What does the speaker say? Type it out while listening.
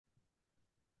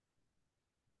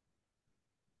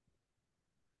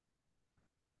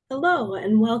Hello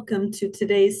and welcome to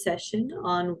today's session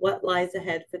on what lies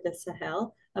ahead for the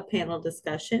Sahel, a panel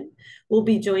discussion. We'll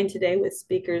be joined today with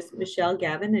speakers Michelle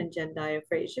Gavin and Jendayi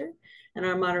Frazer, and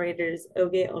our moderators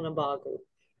Oge Onubogu.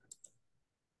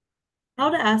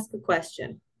 How to ask a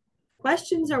question.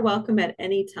 Questions are welcome at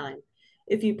any time.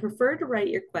 If you prefer to write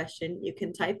your question, you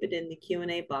can type it in the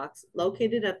Q&A box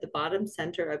located at the bottom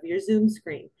center of your Zoom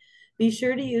screen. Be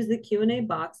sure to use the Q&A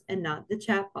box and not the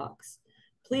chat box.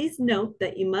 Please note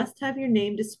that you must have your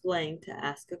name displaying to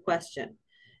ask a question.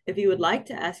 If you would like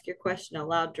to ask your question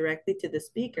aloud directly to the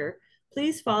speaker,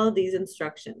 please follow these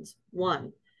instructions.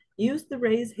 1. Use the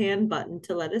raise hand button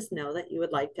to let us know that you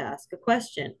would like to ask a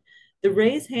question. The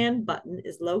raise hand button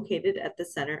is located at the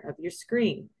center of your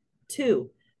screen.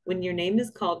 2. When your name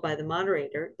is called by the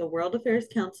moderator, the World Affairs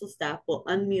Council staff will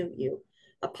unmute you.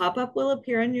 A pop-up will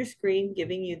appear on your screen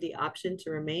giving you the option to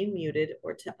remain muted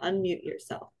or to unmute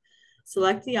yourself.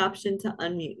 Select the option to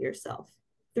unmute yourself.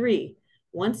 3.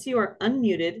 Once you are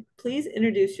unmuted, please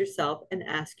introduce yourself and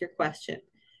ask your question.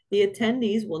 The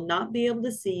attendees will not be able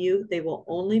to see you. They will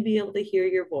only be able to hear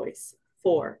your voice.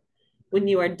 4. When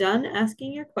you are done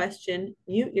asking your question,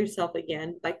 mute yourself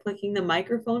again by clicking the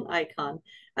microphone icon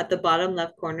at the bottom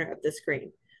left corner of the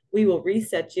screen. We will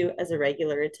reset you as a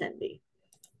regular attendee.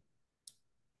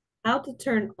 How to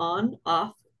turn on,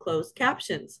 off, closed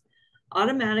captions.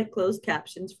 Automatic closed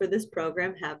captions for this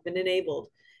program have been enabled.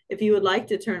 If you would like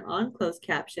to turn on closed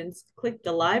captions, click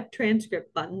the live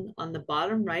transcript button on the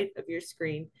bottom right of your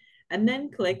screen and then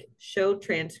click Show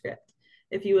Transcript.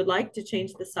 If you would like to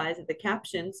change the size of the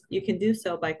captions, you can do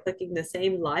so by clicking the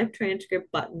same live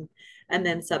transcript button and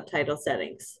then subtitle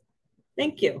settings.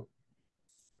 Thank you.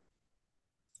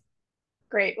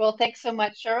 Great. Well, thanks so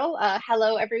much, Cheryl.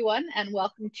 Hello, everyone, and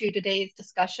welcome to today's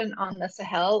discussion on the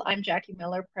Sahel. I'm Jackie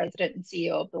Miller, President and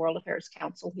CEO of the World Affairs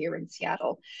Council here in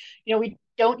Seattle. You know, we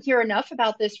don't hear enough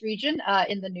about this region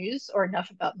in the news, or enough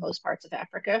about most parts of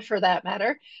Africa for that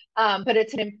matter, but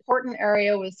it's an important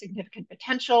area with significant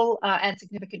potential and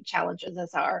significant challenges,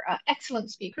 as our excellent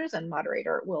speakers and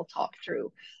moderator will talk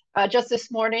through. Just this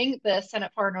morning, the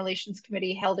Senate Foreign Relations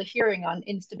Committee held a hearing on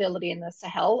instability in the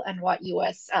Sahel and what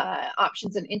U.S.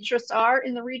 Options and interests are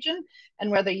in the region,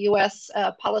 and whether U.S.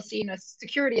 Policy and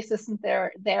security assistance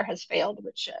there has failed,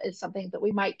 which is something that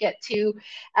we might get to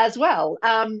as well.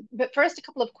 But first, a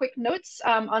couple of quick notes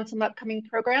on some upcoming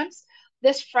programs.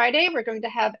 This Friday, we're going to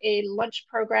have a lunch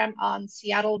program on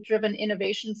Seattle-driven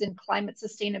innovations in climate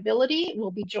sustainability.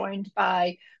 We'll be joined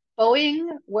by Boeing,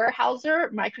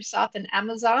 Weyerhaeuser, Microsoft, and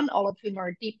Amazon, all of whom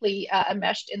are deeply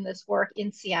enmeshed in this work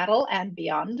in Seattle and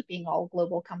beyond, being all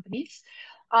global companies.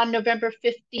 On November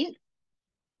 15th,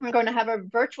 we're going to have a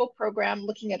virtual program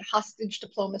looking at hostage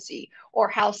diplomacy, or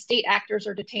how state actors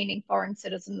are detaining foreign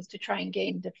citizens to try and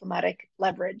gain diplomatic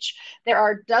leverage. There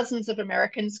are dozens of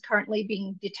Americans currently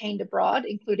being detained abroad,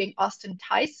 including Austin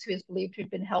Tice, who is believed to have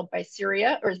been held by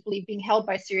Syria, or is believed being held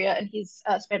by Syria, and he's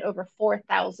spent over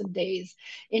 4,000 days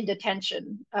in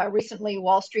detention. Recently,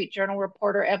 Wall Street Journal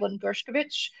reporter Evelyn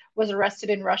Gershkovich was arrested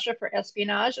in Russia for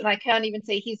espionage, and I can't even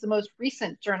say he's the most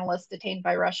recent journalist detained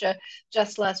by Russia.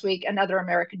 Just last week, another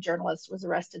American journalist was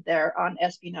arrested there on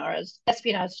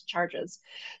espionage charges.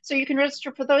 So you can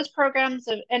register for those programs,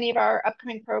 of any of our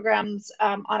upcoming programs,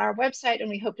 on our website, and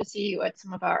we hope to see you at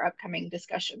some of our upcoming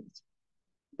discussions.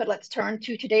 But let's turn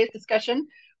to today's discussion.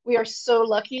 We are so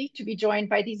lucky to be joined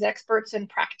by these experts and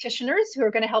practitioners who are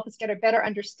going to help us get a better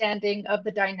understanding of the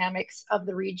dynamics of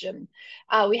the region.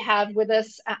 We have with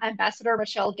us Ambassador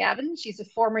Michelle Gavin. She's a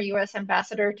former U.S.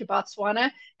 ambassador to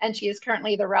Botswana, and she is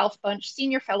currently the Ralph Bunce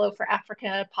Senior Fellow for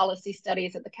Africa Policy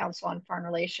Studies at the Council on Foreign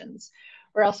Relations.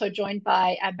 We're also joined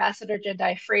by Ambassador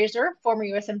Jendayi Frazer, former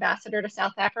U.S. ambassador to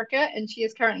South Africa, and she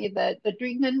is currently the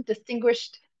Duignan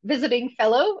Distinguished Visiting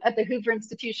Fellow at the Hoover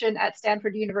Institution at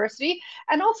Stanford University,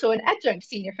 and also an Adjunct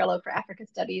Senior Fellow for Africa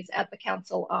Studies at the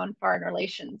Council on Foreign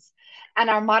Relations. And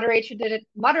our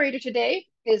moderator today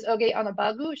is Oge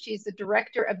Onubogu. She's the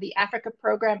director of the Africa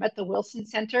program at the Wilson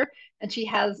Center, and she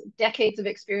has decades of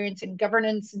experience in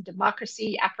governance and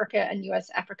democracy, Africa, and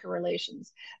U.S.-Africa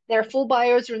relations. Their full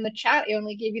bios are in the chat. I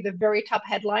only gave you the very top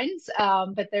headlines,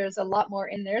 but there's a lot more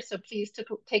in there, so please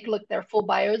take a look at their full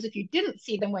bios if you didn't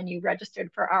see them when you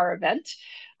registered for our event.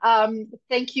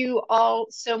 Thank you all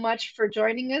so much for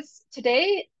joining us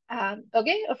today.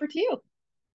 Oge, over to you.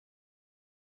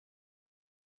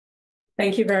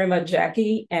 Thank you very much,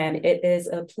 Jackie. And it is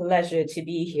a pleasure to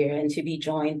be here and to be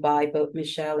joined by both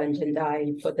Michelle and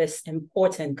Jendayi for this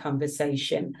important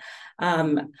conversation.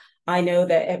 I know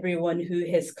that everyone who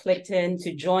has clicked in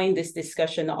to join this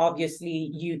discussion, obviously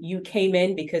you came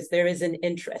in because there is an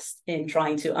interest in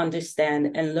trying to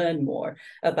understand and learn more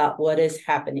about what is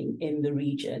happening in the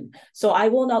region. So I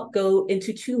will not go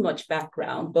into too much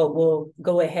background, but we'll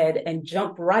go ahead and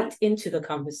jump right into the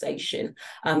conversation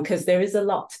because there is a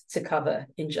lot to cover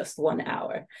in just 1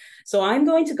 hour. So I'm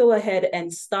going to go ahead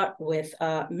and start with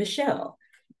Michelle.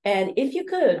 And if you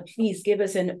could, please give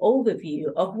us an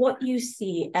overview of what you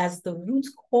see as the root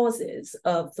causes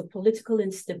of the political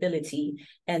instability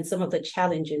and some of the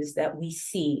challenges that we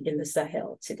see in the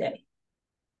Sahel today.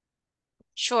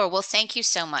 Sure. Well, thank you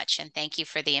so much. And thank you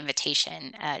for the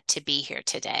invitation to be here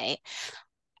today.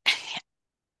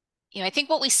 I think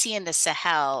what we see in the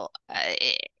Sahel,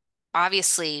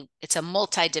 obviously, it's a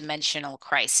multidimensional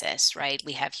crisis, right?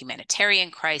 We have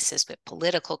humanitarian crisis, we have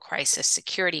political crisis,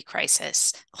 security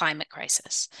crisis, climate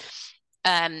crisis.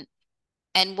 And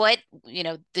what,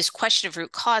 this question of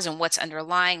root cause and what's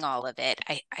underlying all of it,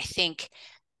 I think,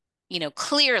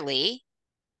 clearly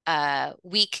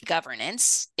weak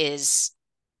governance is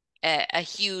a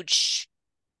huge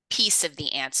piece of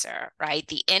the answer, right?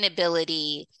 The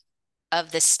inability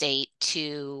of the state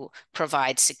to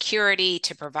provide security,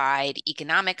 to provide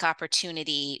economic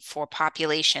opportunity for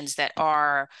populations that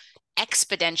are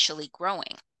exponentially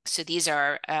growing. So these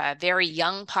are very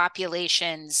young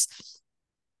populations.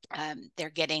 They're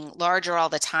getting larger all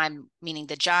the time, meaning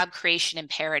the job creation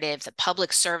imperative, the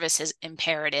public services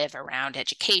imperative around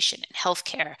education and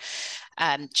healthcare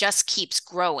just keeps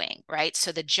growing, right?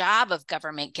 So the job of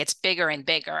government gets bigger and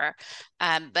bigger,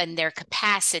 but their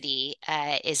capacity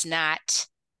is not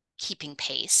keeping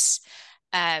pace.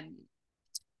 I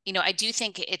do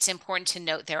think it's important to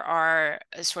note there are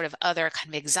sort of other kind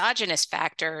of exogenous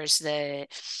factors, the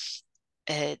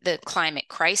climate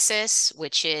crisis,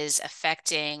 which is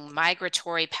affecting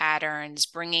migratory patterns,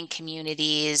 bringing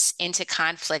communities into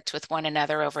conflict with one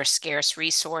another over scarce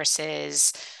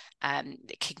resources.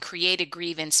 It can create a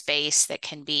grievance space that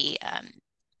can be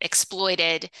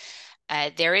exploited.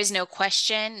 There is no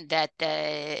question that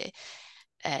the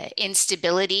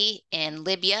instability in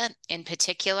Libya in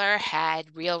particular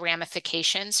had real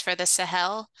ramifications for the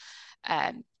Sahel.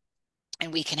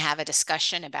 And we can have a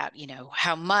discussion about,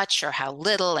 how much or how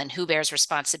little and who bears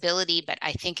responsibility, but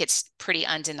I think it's pretty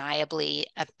undeniably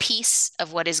a piece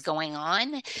of what is going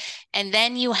on. And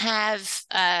then you have,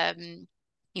 the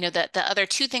other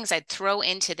two things I'd throw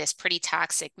into this pretty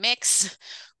toxic mix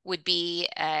would be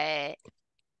the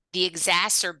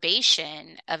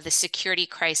exacerbation of the security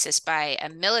crisis by a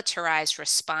militarized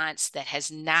response that has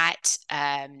not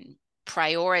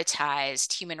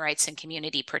prioritized human rights and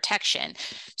community protection.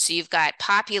 So you've got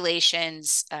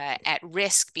populations at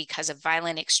risk because of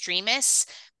violent extremists,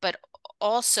 but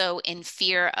also in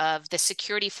fear of the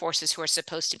security forces who are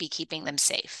supposed to be keeping them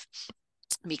safe,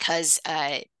 because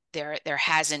there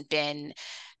hasn't been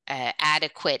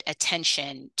adequate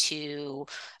attention to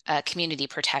community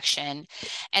protection.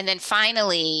 And then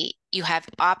finally, you have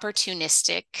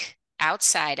opportunistic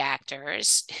outside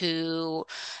actors who,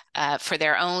 for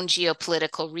their own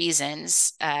geopolitical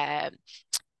reasons,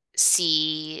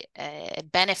 see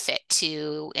benefit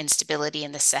to instability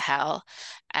in the Sahel,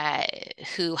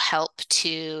 who help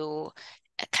to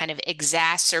kind of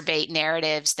exacerbate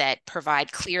narratives that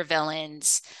provide clear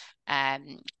villains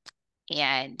and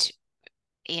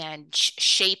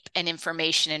shape an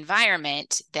information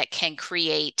environment that can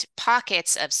create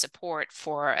pockets of support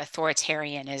for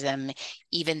authoritarianism,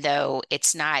 even though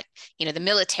it's not, the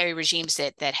military regimes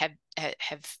that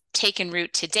have taken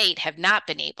root to date have not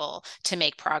been able to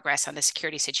make progress on the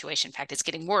security situation. In fact, it's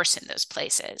getting worse in those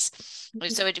places. Mm-hmm.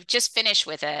 So it just finished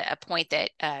with a point that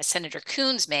Senator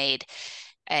Coons made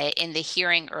in the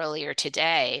hearing earlier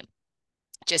today,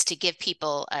 just to give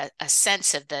people a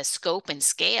sense of the scope and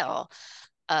scale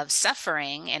of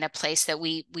suffering in a place that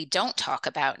we don't talk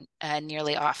about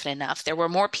nearly often enough. There were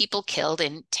more people killed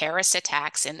in terrorist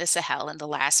attacks in the Sahel in the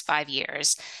last 5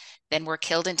 years than were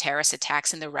killed in terrorist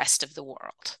attacks in the rest of the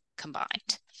world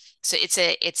combined. So it's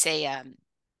a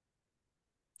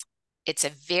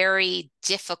very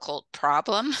difficult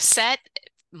problem set,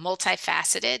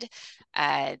 multifaceted,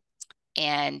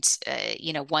 and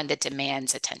one that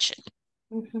demands attention.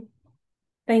 Mm-hmm.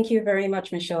 Thank you very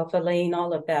much, Michelle, for laying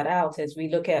all of that out as we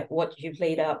look at what you've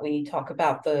laid out when you talk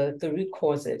about the root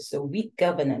causes. So weak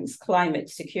governance, climate,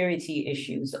 security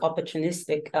issues,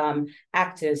 opportunistic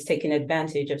actors taking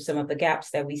advantage of some of the gaps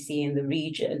that we see in the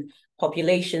region,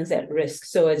 populations at risk.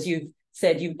 So as you've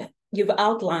said, you've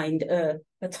outlined a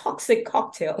toxic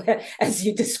cocktail as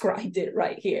you described it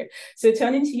right here. So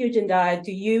turning to you, Jendayi,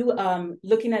 do you,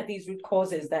 looking at these root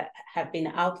causes that have been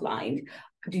outlined,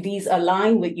 Do these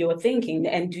align with your thinking?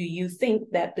 And do you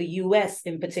think that the US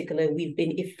in particular, we've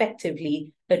been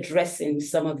effectively addressing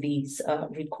some of these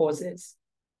root causes?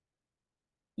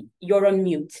 You're on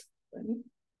mute.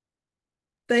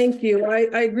 Thank you.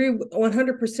 I agree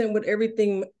 100% with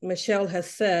everything Michelle has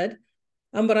said.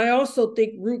 But I also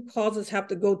think root causes have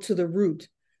to go to the root.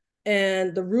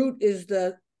 And the root is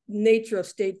the nature of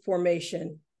state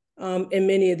formation in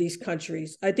many of these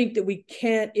countries. I think that we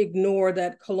can't ignore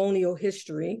that colonial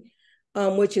history,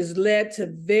 which has led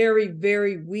to very,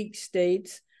 very weak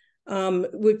states.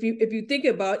 If you think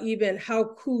about even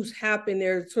how coups happen,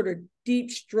 there's sort of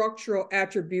deep structural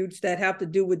attributes that have to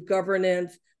do with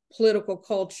governance, political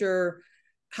culture,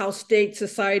 how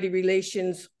state-society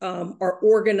relations are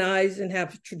organized and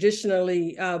have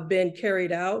traditionally been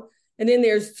carried out. And then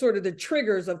there's sort of the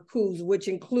triggers of coups, which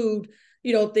include,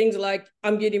 things like,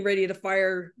 I'm getting ready to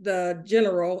fire the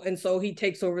general, and so he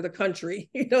takes over the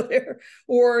country,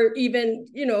 or even,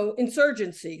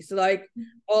 insurgencies, like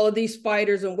all of these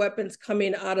fighters and weapons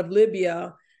coming out of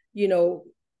Libya,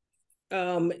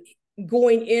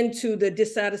 going into the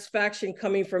dissatisfaction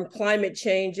coming from climate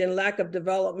change and lack of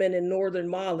development in northern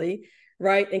Mali,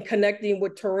 right? And connecting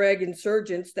with Tuareg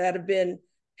insurgents that have been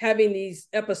having these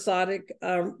episodic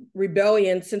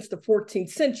rebellions since the 14th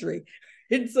century.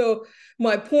 And so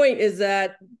my point is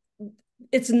that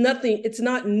it's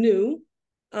not new.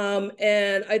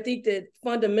 And I think that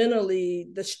fundamentally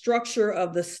the structure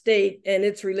of the state and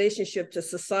its relationship to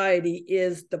society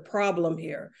is the problem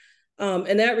here.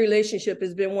 And that relationship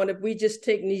has been one. If we just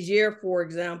take Niger, for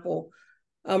example,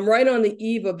 right on the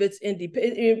eve of its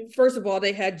independence, first of all,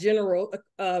 they had general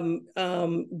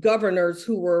governors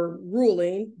who were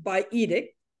ruling by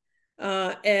edict,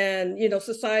 and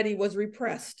society was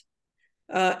repressed.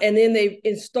 And then they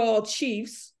installed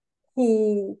chiefs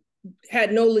who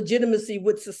had no legitimacy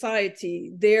with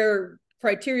society. Their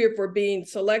criteria for being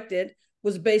selected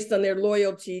was based on their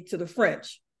loyalty to the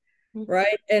French,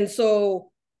 right? And so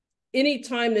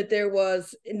anytime that there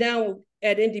was, now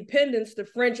at independence, the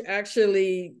French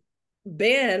actually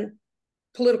banned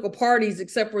political parties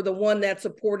except for the one that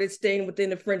supported staying within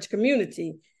the French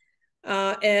community.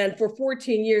 And for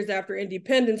 14 years after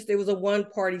independence, there was a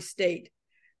one-party state,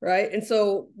 right? And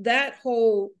so that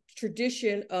whole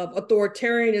tradition of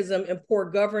authoritarianism and poor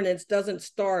governance doesn't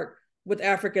start with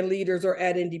African leaders or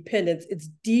at independence. It's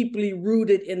deeply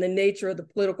rooted in the nature of the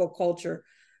political culture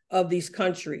of these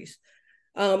countries.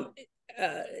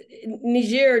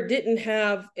 Niger didn't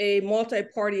have a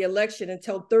multi-party election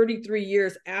until 33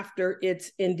 years after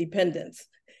its independence.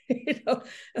 So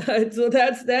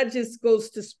that just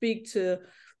goes to speak to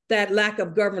that lack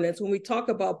of governance. When we talk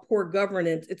about poor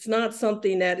governance, it's not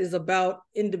something that is about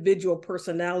individual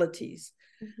personalities.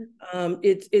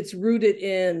 It's rooted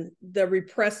in the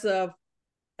repressive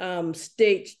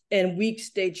state and weak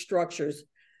state structures.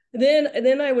 And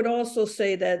then I would also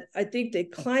say that I think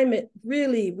that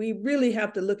we really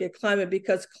have to look at climate,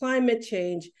 because climate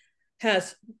change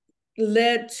has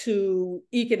led to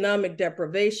economic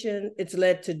deprivation. It's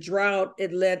led to drought.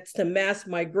 It led to mass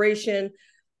migration.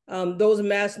 Those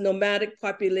mass nomadic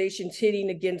populations hitting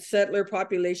against settler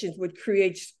populations, which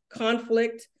creates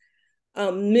conflict.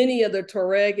 Many of the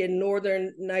Tuareg in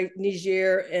northern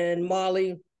Niger and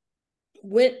Mali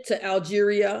went to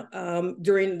Algeria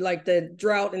during like the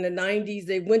drought in the 90s.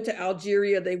 They went to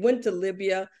Algeria, they went to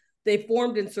Libya, they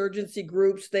formed insurgency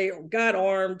groups, they got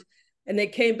armed, and they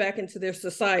came back into their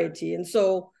society. And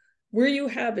so where you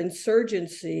have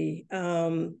insurgency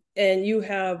and you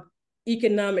have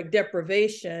economic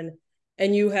deprivation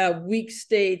and you have weak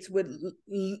states with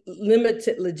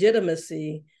limited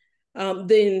legitimacy,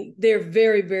 then they're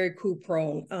very, very coup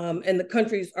prone. And the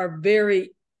countries are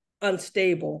very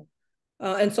unstable.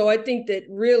 And so I think that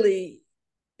really,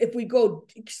 if we go,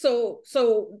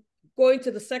 so going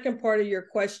to the second part of your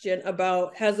question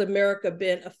about has America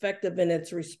been effective in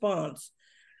its response?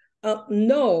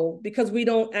 No, because we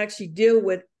don't actually deal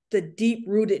with the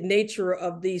deep-rooted nature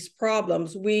of these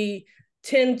problems. We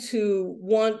tend to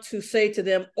want to say to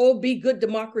them, oh, be good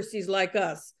democracies like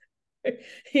us.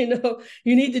 You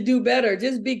need to do better,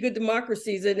 just be good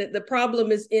democracies. And the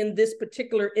problem is in this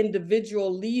particular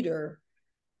individual leader.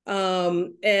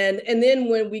 And then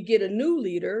when we get a new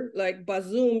leader like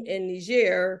Bazoum in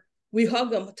Niger, we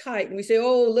hug them tight and we say,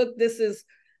 oh, look, this is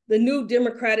the new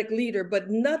democratic leader, but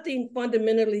nothing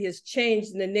fundamentally has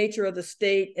changed in the nature of the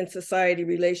state and society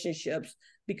relationships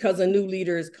because a new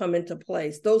leader has come into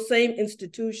place. Those same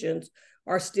institutions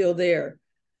are still there.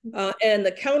 And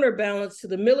the counterbalance to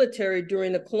the military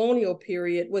during the colonial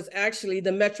period was actually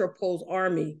the Metropole's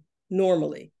army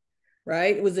normally.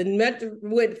 right? It was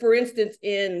with, for instance,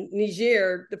 in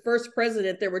Niger, the first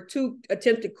president, there were 2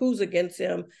 attempted coups against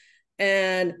him,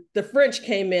 and the French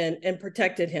came in and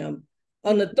protected him.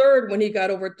 On the third, when he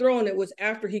got overthrown, it was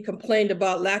after he complained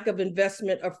about lack of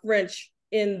investment of French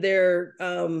in their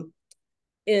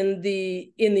in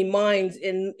the mines,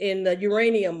 in the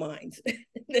uranium mines.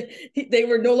 They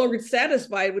were no longer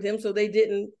satisfied with him, so they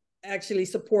didn't actually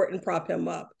support and prop him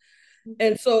up.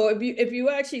 And so if you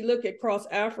actually look across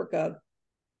Africa,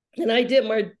 and I did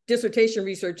my dissertation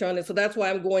research on it, so that's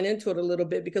why I'm going into it a little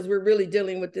bit, because we're really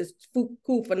dealing with this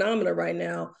coup phenomena right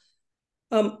now.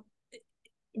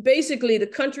 Basically, the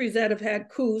countries that have had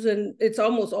coups, and it's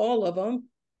almost all of them,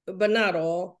 but not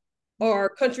all, are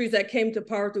countries that came to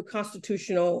power through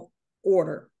constitutional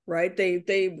order, right?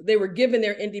 They were given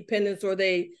their independence, or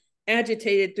they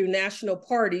agitated through national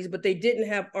parties, but they didn't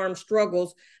have armed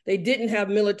struggles. They didn't have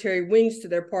military wings to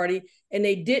their party, and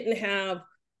they didn't have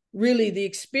really the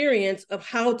experience of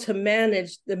how to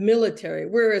manage the military,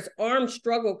 whereas armed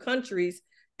struggle countries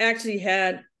actually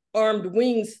had armed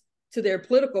wings to their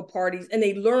political parties, and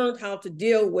they learned how to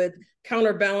deal with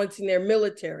counterbalancing their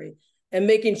military and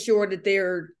making sure that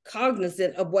they're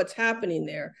cognizant of what's happening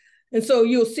there. And so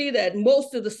you'll see that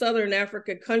most of the Southern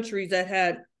African countries that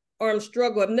had armed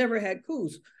struggle have never had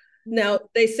coups. Now,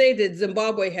 they say that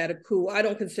Zimbabwe had a coup. I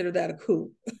don't consider that a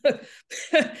coup.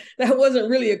 That wasn't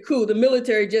really a coup. The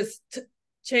military just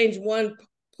changed one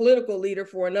political leader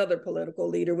for another political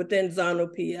leader within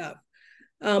ZANU-PF.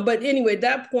 But anyway,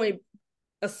 that point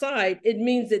aside, it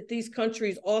means that these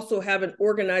countries also haven't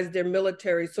organized their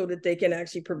military so that they can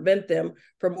actually prevent them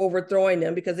from overthrowing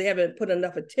them, because they haven't put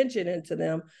enough attention into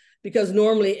them, because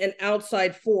normally an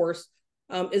outside force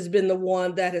has been the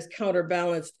one that has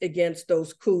counterbalanced against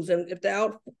those coups. And if the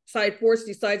outside force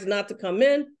decides not to come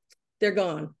in, they're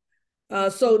gone.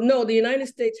 So no, the United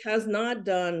States has not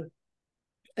done,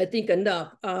 I think,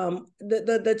 enough.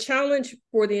 The challenge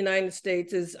for the United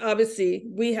States is, obviously,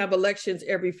 we have elections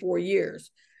every 4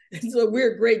 years. So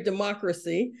we're a great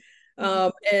democracy.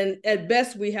 And at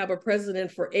best, we have a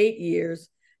president for 8 years.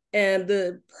 And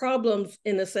the problems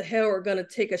in the Sahel are going to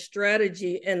take a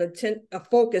strategy and a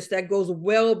focus that goes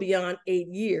well beyond 8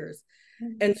 years.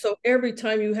 And so every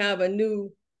time you have a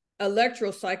new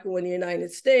electoral cycle in the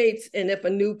United States, and if a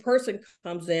new person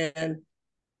comes in,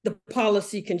 the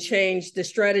policy can change, the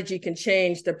strategy can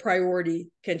change, the priority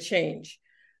can change.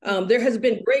 There has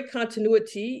been great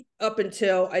continuity up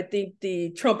until, I think,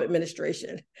 the Trump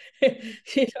administration. But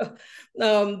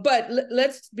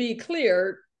let's be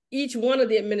clear, each one of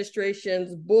the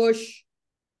administrations, Bush,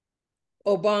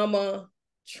 Obama,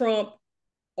 Trump,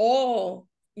 all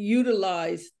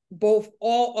utilized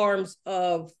all arms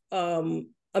of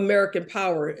American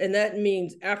power. And that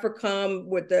means AFRICOM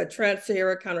with the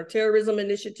Trans-Sahara Counterterrorism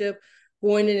Initiative,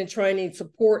 going in and trying to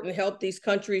support and help these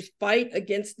countries fight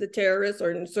against the terrorists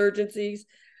or insurgencies.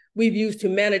 We've used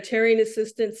humanitarian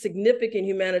assistance, significant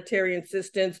humanitarian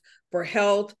assistance for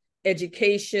health,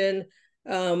 education,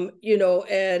 and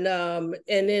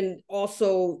then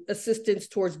also assistance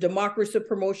towards democracy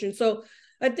promotion. So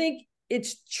I think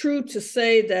it's true to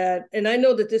say that, and I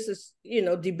know that this is,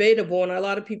 debatable, and a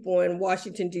lot of people in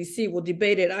Washington, D.C. will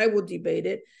debate it. I will debate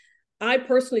it. I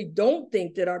personally don't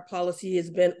think that our policy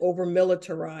has been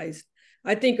over-militarized.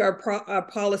 I think our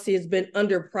policy has been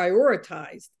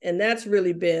under-prioritized, and that's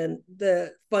really been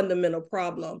the fundamental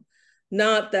problem,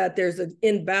 not that there's an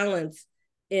imbalance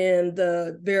in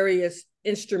the various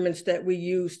instruments that we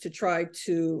use to try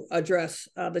to address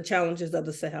the challenges of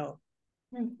the Sahel.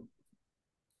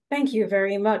 Thank you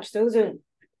very much. Those are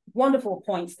wonderful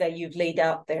points that you've laid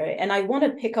out there. And I want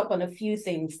to pick up on a few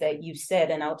things that you said,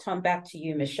 and I'll turn back to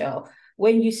you, Michelle.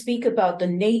 When you speak about the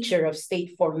nature of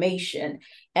state formation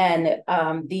and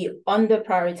the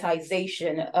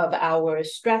under-prioritization of our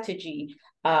strategy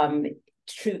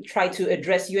to try to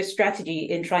address your strategy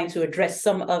in trying to address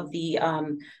some of the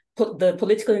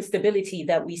political instability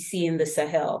that we see in the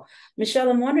Sahel. Michelle,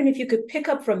 I'm wondering if you could pick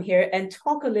up from here and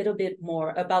talk a little bit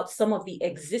more about some of the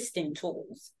existing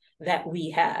tools that we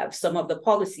have, some of the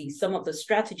policies, some of the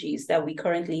strategies that we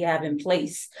currently have in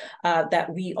place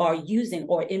that we are using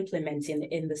or implementing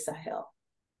in the Sahel.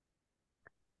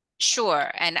 Sure,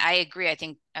 and I agree. I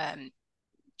think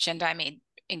Jendayi made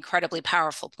incredibly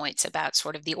powerful points about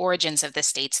sort of the origins of the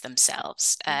states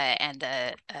themselves and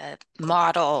the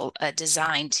model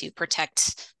designed to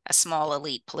protect a small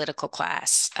elite political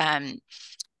class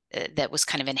that was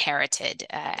kind of inherited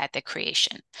at the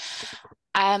creation.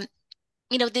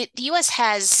 The U.S.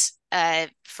 has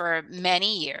for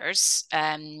many years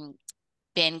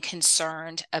been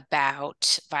concerned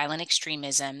about violent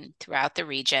extremism throughout the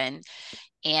region,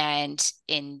 and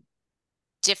in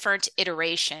different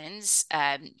iterations,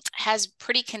 has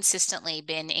pretty consistently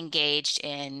been engaged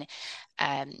in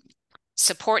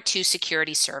support to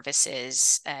security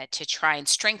services to try and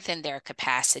strengthen their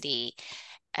capacity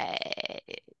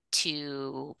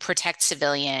to protect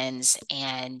civilians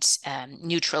and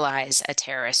neutralize a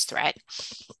terrorist threat.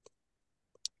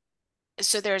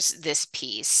 So there's this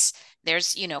piece.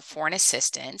 There's, foreign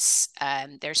assistance.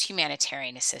 There's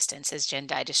humanitarian assistance, as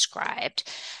Jendayi described.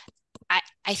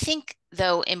 I think,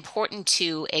 though, important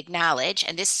to acknowledge,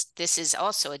 and this is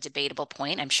also a debatable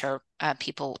point, I'm sure there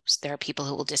are people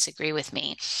who will disagree with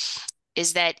me,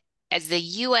 is that as the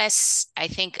U.S., I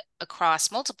think,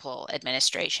 across multiple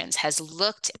administrations, has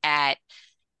looked at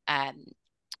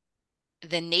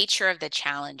the nature of the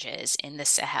challenges in the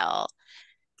Sahel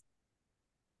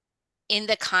in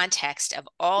the context of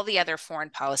all the other foreign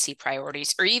policy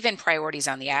priorities, or even priorities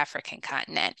on the African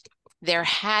continent, there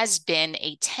has been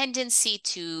a tendency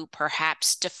to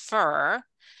perhaps defer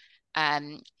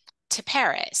to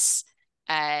Paris.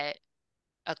 The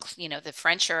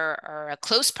French are a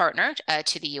close partner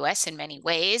to the U.S. in many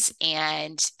ways,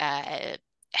 and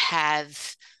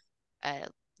have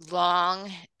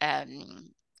long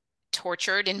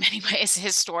tortured, in many ways,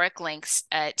 historic links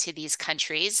to these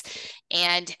countries,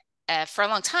 and for a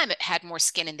long time, it had more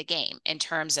skin in the game in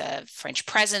terms of French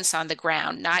presence on the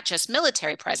ground, not just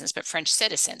military presence, but French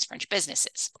citizens, French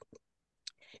businesses.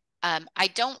 I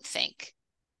don't think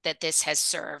that this has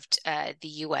served the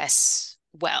U.S.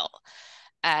 well.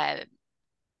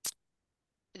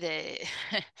 The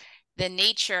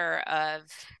nature of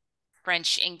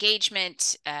French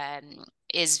engagement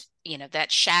is, that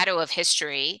shadow of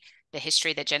history, the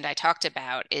history that Jendayi talked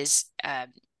about, is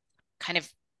kind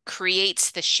of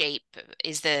creates the shape,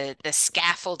 is the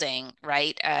scaffolding,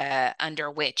 right,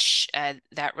 under which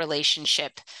that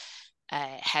relationship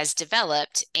has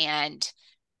developed. And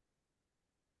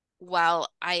while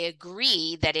I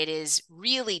agree that it is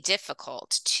really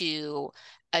difficult to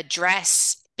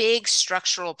address big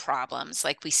structural problems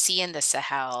like we see in the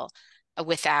Sahel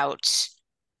without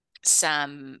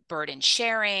some burden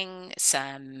sharing,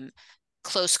 some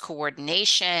close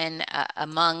coordination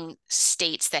among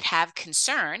states that have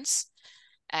concerns,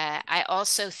 I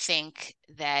also think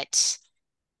that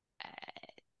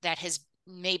that has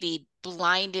maybe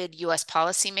blinded U.S.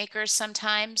 policymakers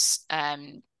sometimes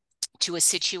to a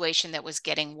situation that was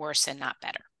getting worse and not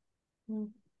better. Mm-hmm.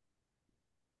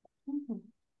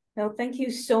 Well, thank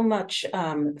you so much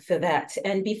for that.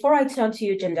 And before I turn to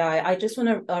you, Jendayi, I just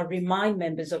want to remind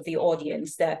members of the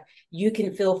audience that you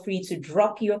can feel free to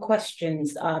drop your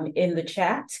questions in the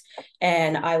chat,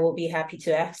 and I will be happy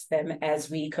to ask them as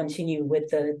we continue with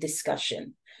the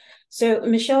discussion. So,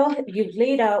 Michelle, you've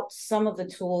laid out some of the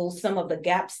tools, some of the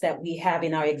gaps that we have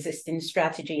in our existing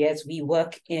strategy as we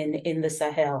work in the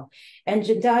Sahel. And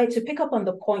Jendayi, to pick up on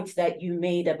the point that you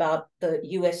made about the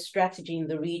U.S. strategy in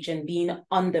the region being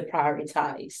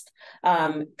under-prioritized,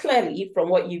 clearly, from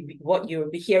what you're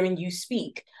hearing you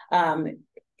speak,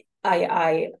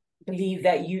 I believe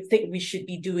that you think we should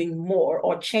be doing more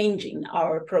or changing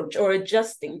our approach or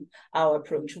adjusting our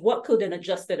approach. What could an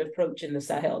adjusted approach in the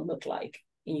Sahel look like,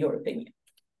 in your opinion?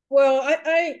 Well,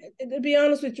 I to be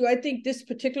honest with you, I think this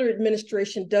particular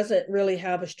administration doesn't really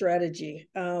have a strategy.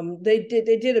 They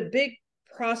did a big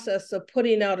process of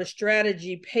putting out a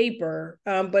strategy paper,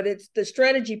 but it's the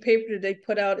strategy paper that they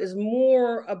put out is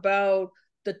more about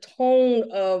the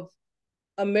tone of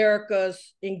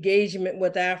America's engagement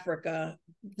with Africa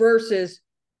versus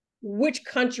which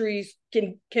countries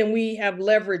can we have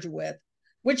leverage with,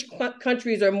 which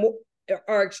countries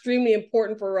are extremely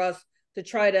important for us to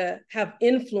try to have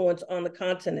influence on the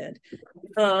continent.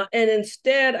 And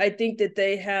instead, I think that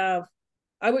they have,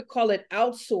 I would call it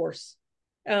outsource,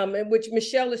 in which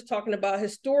Michelle is talking about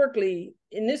historically,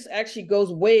 and this actually goes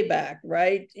way back,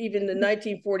 right? Even in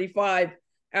 1945,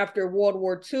 after World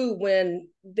War II, when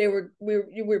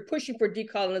we were pushing for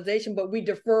decolonization, but we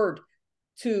deferred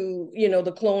to,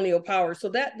 the colonial power. So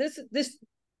that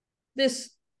this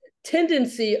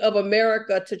tendency of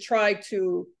America to try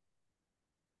to,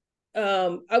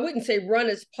 I wouldn't say run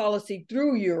its policy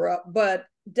through Europe, but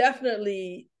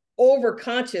definitely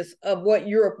over-conscious of what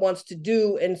Europe wants to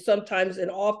do, and sometimes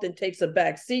and often takes a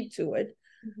back seat to it.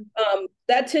 Mm-hmm.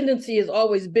 That tendency has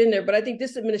always been there, but I think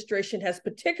this administration has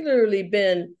particularly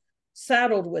been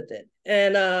saddled with it,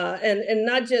 and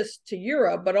not just to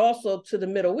Europe, but also to the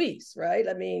Middle East, right?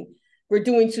 I mean, we're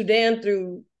doing Sudan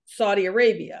through Saudi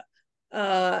Arabia,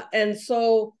 and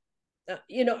so.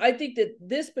 I think that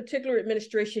this particular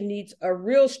administration needs a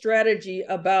real strategy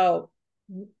about,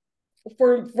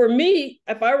 for me,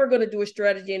 if I were going to do a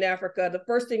strategy in Africa, the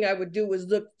first thing I would do is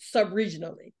look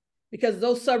sub-regionally. because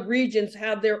those sub-regions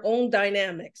have their own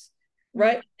dynamics,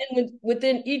 right? And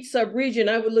within each sub-region,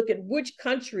 I would look at which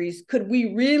countries could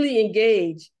we really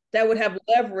engage that would have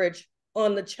leverage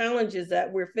on the challenges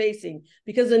that we're facing,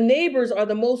 because the neighbors are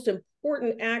the most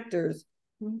important actors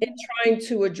in trying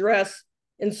to address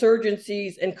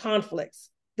insurgencies and conflicts.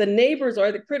 The neighbors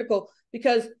are the critical,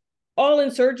 because all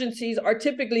insurgencies are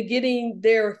typically getting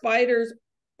their fighters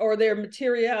or their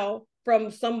material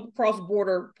from some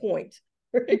cross-border point,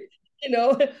 right? You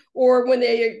know, or when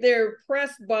they're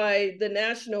pressed by the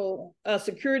national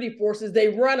security forces, they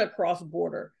run across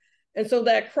border. And so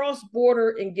that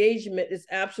cross-border engagement is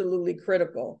absolutely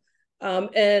critical.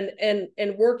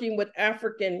 And working with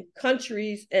African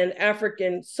countries and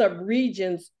African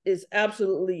subregions is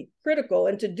absolutely critical.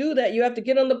 And to do that, you have to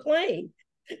get on the plane.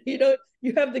 You know,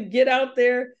 you have to get out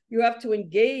there, you have to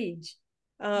engage.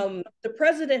 The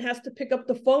president has to pick up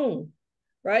the phone,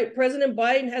 right? President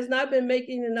Biden has not been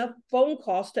making enough phone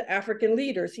calls to African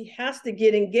leaders. He has to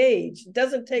get engaged. It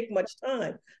doesn't take much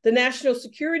time. The National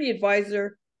Security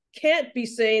Advisor can't be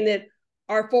saying that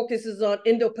our focus is on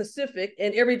Indo-Pacific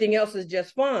and everything else is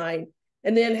just fine,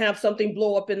 and then have something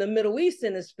blow up in the Middle East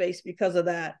in his face because of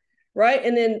that, right?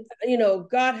 And then, you know,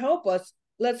 God help us,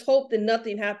 let's hope that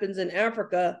nothing happens in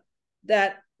Africa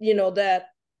that, you know, that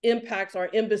impacts our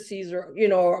embassies or, you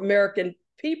know, American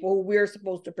people who we're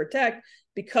supposed to protect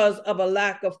because of a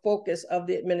lack of focus of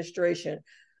the administration.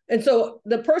 And so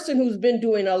the person who's been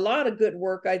doing a lot of good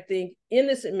work, I think, in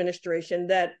this administration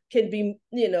that can be,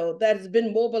 you know, that has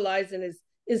been mobilized and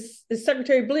is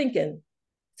Secretary Blinken.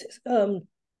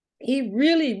 He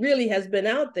really has been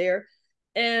out there,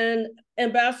 and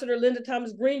Ambassador Linda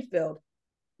Thomas Greenfield,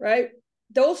 right?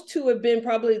 Those two have been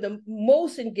probably the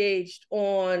most engaged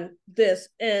on this,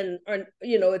 and are,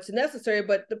 you know, it's necessary,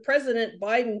 but the President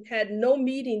Biden had no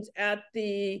meetings at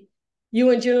the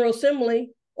UN General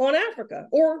Assembly on Africa,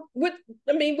 or with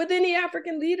any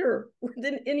African leader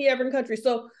within any African country.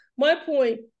 So my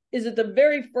point is that the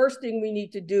very first thing we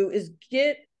need to do is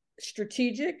get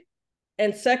strategic,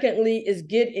 and secondly is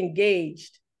get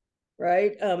engaged,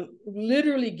 right?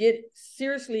 Literally get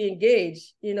seriously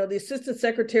engaged. You know, the assistant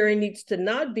secretary needs to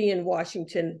not be in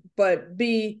Washington, but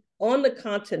be on the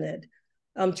continent,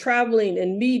 traveling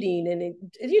and meeting, and,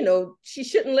 you know, she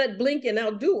shouldn't let Blinken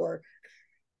outdo her.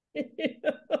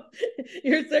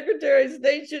 Your Secretary of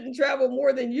State shouldn't travel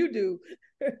more than you do.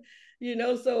 You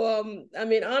know, so I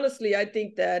mean, honestly, I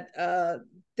think that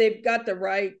they've got the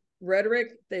right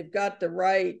rhetoric, they've got the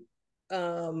right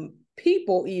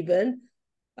people even,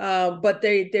 but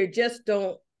they just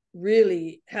don't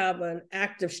really have an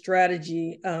active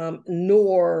strategy,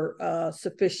 nor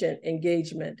sufficient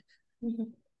engagement. Mm-hmm.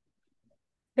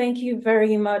 Thank you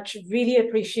very much. Really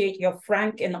appreciate your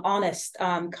frank and honest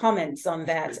comments on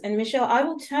that. And Michelle, I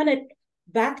will turn it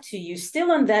back to you,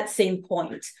 still on that same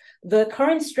point. The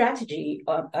current strategy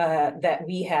that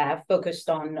we have focused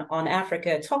on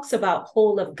Africa talks about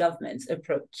whole of government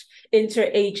approach,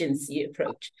 interagency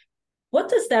approach. What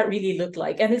does that really look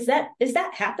like? And is that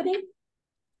happening?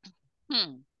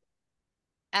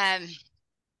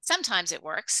 Sometimes it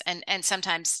works and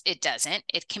sometimes it doesn't.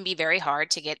 It can be very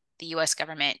hard to get the US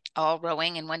government all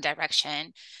rowing in one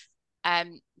direction.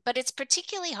 But it's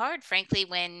particularly hard, frankly,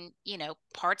 when, you know,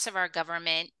 parts of our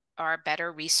government are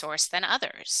better resourced than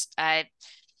others.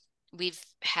 We've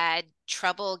had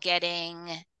trouble getting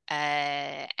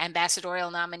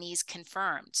ambassadorial nominees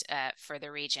confirmed for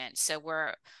the region. So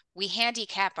we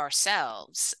handicap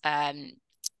ourselves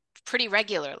pretty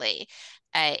regularly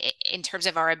in terms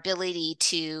of our ability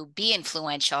to be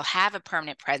influential, have a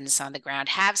permanent presence on the ground,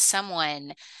 have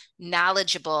someone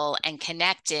knowledgeable and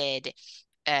connected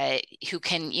who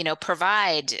can, you know,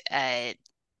 provide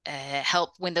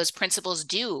help when those principals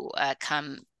do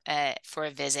come for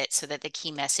a visit, so that the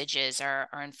key messages are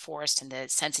enforced and the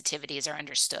sensitivities are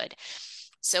understood.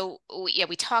 So yeah,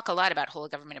 we talk a lot about whole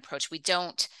government approach. We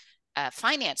don't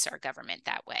finance our government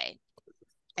that way.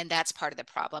 And that's part of the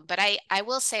problem. But I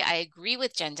will say I agree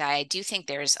with Jendayi. I do think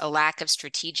there's a lack of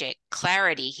strategic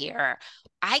clarity here.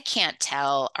 I can't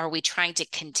tell, are we trying to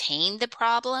contain the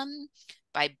problem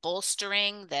by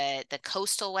bolstering the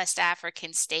coastal West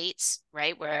African states,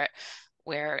 right, where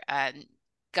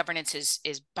governance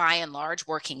is by and large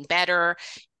working better,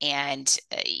 and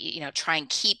you know, try and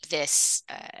keep this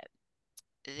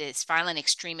violent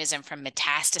extremism from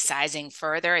metastasizing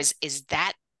further? Is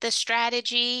that the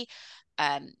strategy?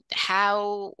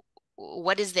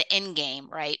 What is the end game,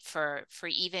 right, for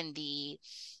even the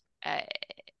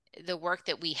work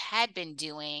that we had been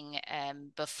doing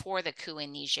before the coup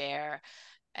in Niger,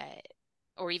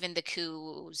 or even the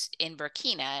coups in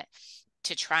Burkina?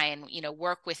 to try and,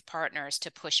 work with partners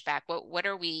to push back? What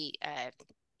are we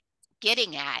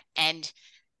getting at? And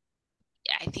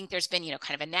I think there's been,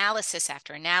 kind of analysis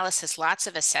after analysis, lots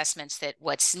of assessments that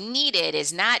what's needed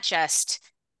is not just,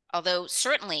 although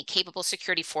certainly capable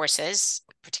security forces,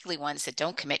 particularly ones that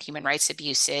don't commit human rights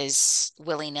abuses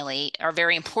willy-nilly, are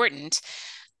very important.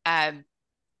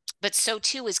 But so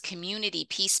too is community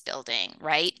peace building,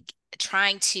 right?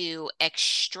 Trying to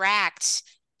extract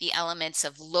the elements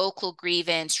of local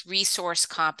grievance, resource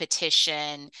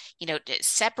competition,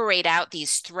 separate out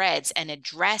these threads and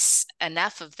address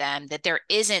enough of them that there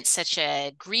isn't such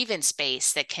a grievance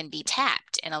base that can be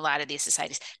tapped in a lot of these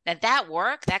societies. Now that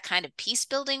work, that kind of peace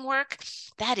building work,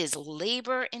 that is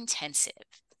labor intensive.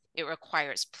 It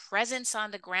requires presence on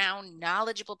the ground,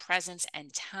 knowledgeable presence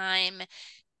and time.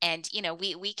 And,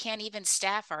 we can't even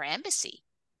staff our embassy,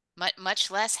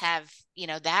 much less have,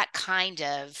 that kind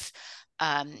of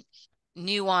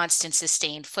nuanced and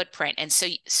sustained footprint. And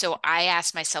so I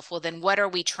asked myself, well, then what are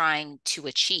we trying to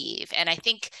achieve? And I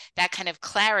think that kind of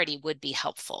clarity would be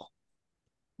helpful.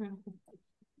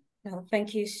 No,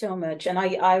 thank you so much. And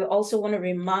I also want to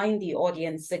remind the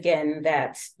audience again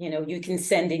that, you can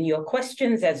send in your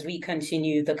questions as we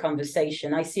continue the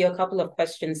conversation. I see a couple of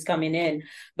questions coming in,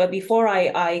 but before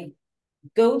I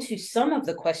go to some of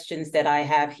the questions that I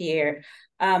have here,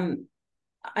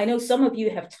 I know some of you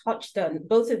have touched on,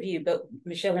 both of you, but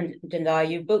Michelle and Jendayi,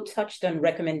 you both touched on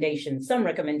some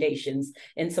recommendations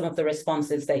in some of the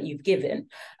responses that you've given.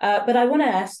 But I want to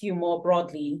ask you more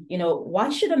broadly, why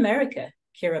should America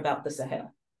care about the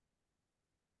Sahel?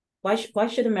 Why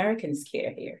should Americans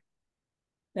care here?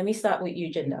 Let me start with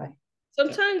you, Jendayi.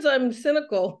 Sometimes I'm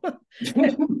cynical.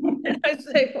 And I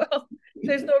say, well,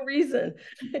 there's no reason.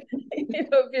 If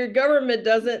your government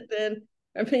doesn't, then,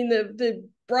 the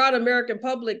broad American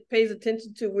public pays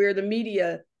attention to where the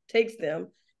media takes them,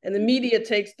 and the media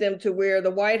takes them to where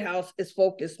the White House is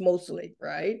focused mostly,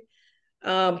 right?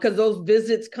 Because those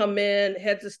visits come in,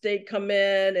 heads of state come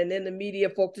in, and then the media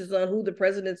focuses on who the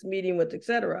president's meeting with, et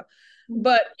cetera.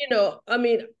 But,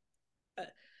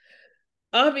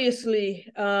 obviously,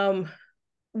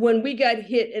 when we got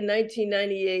hit in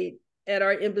 1998 at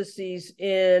our embassies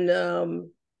in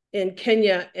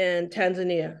Kenya and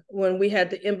Tanzania, when we had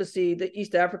the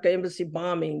East Africa embassy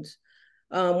bombings,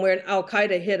 when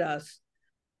Al-Qaeda hit us.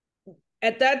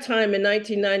 At that time in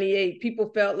 1998, people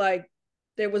felt like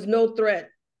there was no threat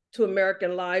to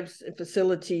American lives and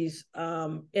facilities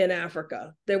in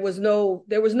Africa. There was no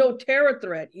terror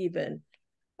threat even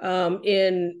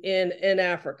in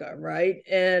Africa, right?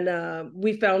 And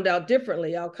we found out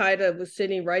differently. Al-Qaeda was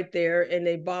sitting right there, and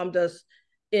they bombed us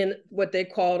in what they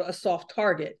called a soft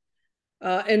target.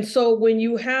 And so when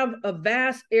you have a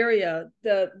vast area,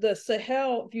 the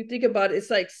Sahel, if you think about it,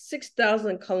 it's like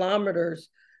 6,000 kilometers.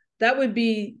 That would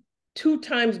be 2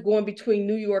 times going between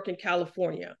New York and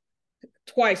California.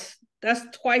 That's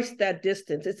twice that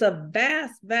distance. It's a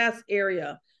vast, vast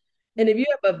area. And if you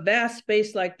have a vast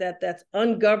space like that, that's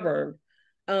ungoverned,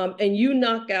 and you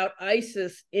knock out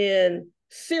ISIS in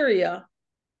Syria,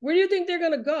 where do you think they're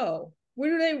going to go?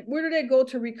 Where do they go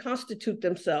to reconstitute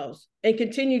themselves and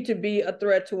continue to be a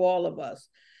threat to all of us?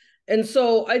 And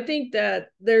so I think that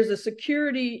there's a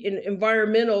security and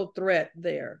environmental threat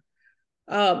there.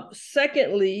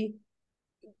 Secondly,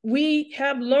 we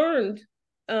have learned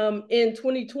in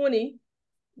 2020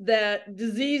 that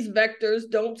disease vectors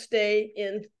don't stay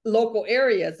in local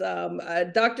areas.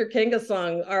 Dr.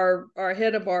 Kengasong, our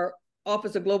head of our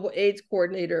Office of Global AIDS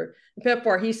Coordinator,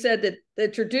 PEPFAR, he said that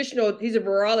he's a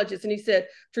virologist, and he said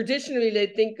traditionally they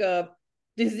think of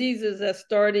diseases as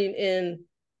starting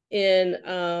in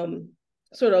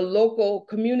sort of local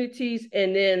communities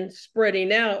and then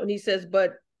spreading out. And he says,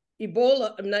 but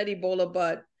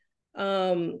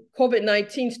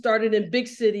COVID-19 started in big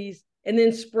cities and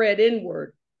then spread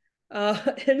inward.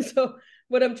 And so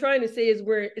what I'm trying to say is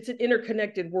it's an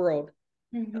interconnected world.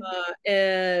 Mm-hmm.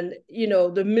 And,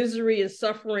 the misery and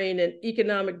suffering and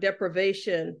economic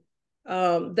deprivation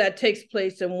that takes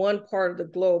place in one part of the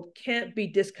globe can't be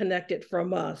disconnected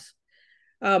from us.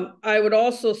 I would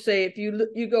also say, if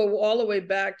you go all the way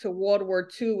back to World War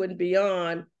II and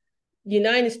beyond, the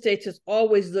United States has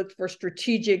always looked for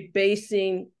strategic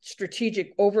basing,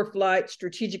 strategic overflight,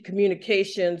 strategic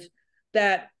communications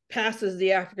that passes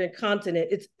the African continent.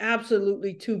 It's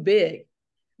absolutely too big.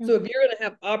 So if you're going to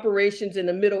have operations in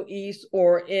the Middle East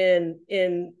or in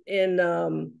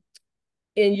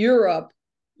Europe,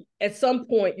 at some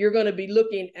point you're going to be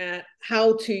looking at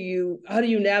how do you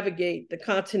navigate the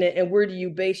continent, and where do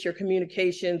you base your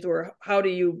communications, or how do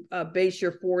you base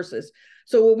your forces?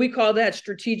 So what we call that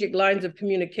strategic lines of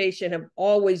communication have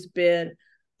always been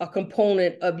a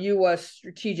component of U.S.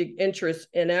 strategic interest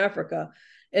in Africa.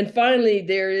 And finally,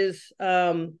 there is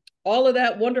all of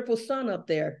that wonderful sun up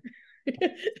there.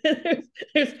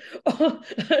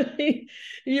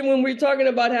 When we're talking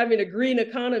about having a green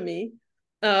economy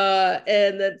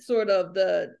and that sort of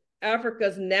the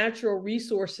Africa's natural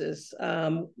resources,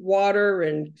 water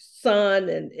and sun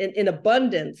and in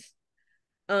abundance,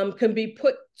 can be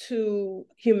put to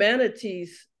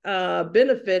humanity's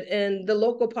benefit and the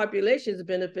local population's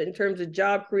benefit in terms of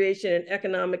job creation and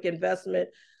economic investment,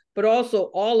 but also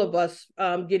all of us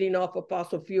getting off of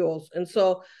fossil fuels. And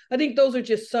so I think those are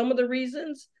just some of the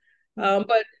reasons.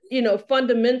 But,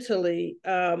 fundamentally,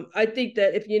 I think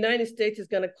that if the United States is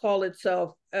going to call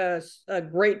itself a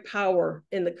great power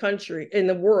in the country, in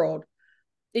the world,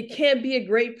 it can't be a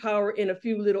great power in a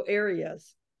few little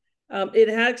areas. It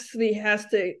actually has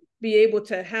to be able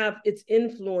to have its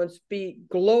influence be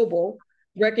global,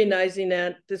 recognizing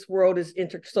that this world is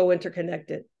so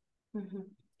interconnected. Mm-hmm.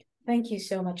 Thank you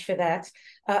so much for that.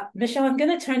 Michelle, I'm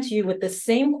going to turn to you with the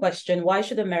same question. Why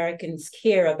should Americans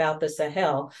care about the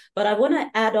Sahel? But I want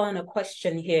to add on a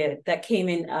question here that came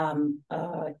in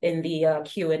the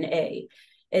Q&A.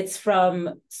 It's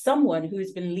from someone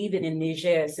who's been living in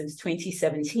Niger since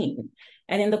 2017.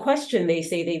 And in the question, they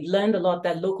say they've learned a lot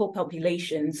that local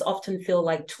populations often feel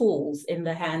like tools in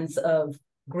the hands of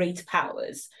great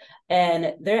powers.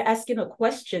 And they're asking a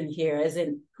question here, as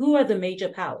in, who are the major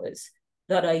powers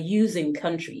that are using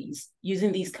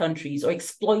these countries or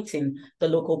exploiting the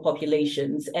local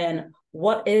populations, and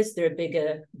what is their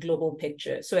bigger global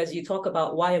picture? So as you talk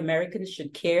about why Americans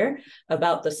should care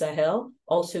about the Sahel,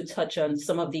 also touch on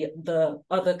some of the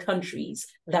other countries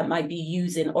that might be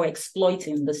using or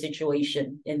exploiting the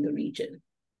situation in the region.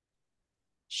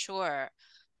 Sure.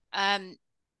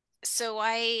 So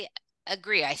I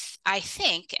agree. I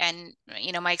think, and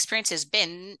my experience has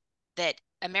been that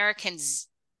Americans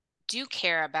do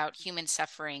care about human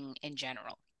suffering in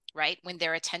general, right? When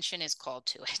their attention is called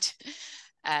to it.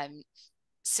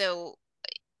 So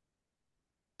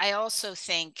I also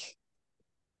think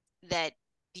that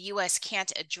the US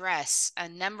can't address a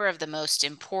number of the most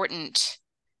important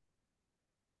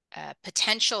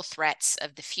potential threats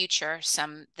of the future,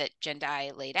 some that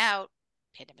Jendayi laid out,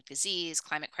 pandemic disease,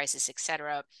 climate crisis, et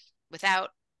cetera, without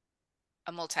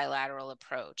a multilateral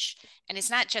approach. And it's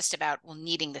not just about,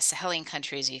 needing the Sahelian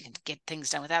countries, you can get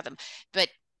things done without them, but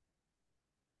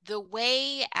the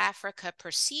way Africa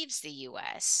perceives the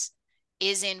US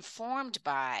is informed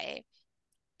by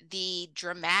the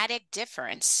dramatic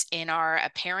difference in our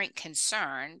apparent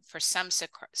concern for some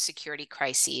security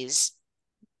crises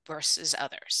versus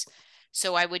others.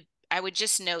 So I would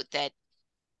just note that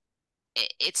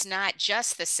it's not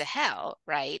just the Sahel,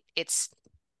 right? It's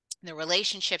the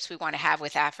relationships we want to have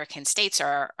with African states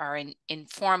are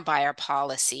informed by our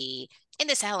policy in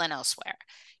the Sahel and elsewhere.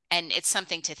 And it's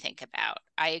something to think about.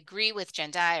 I agree with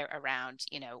Jendayi around,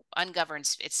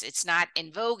 ungoverned, it's not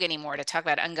in vogue anymore to talk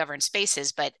about ungoverned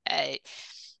spaces, but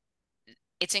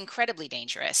it's incredibly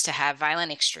dangerous to have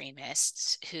violent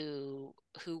extremists who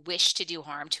wish to do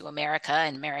harm to America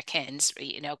and Americans,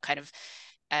 kind of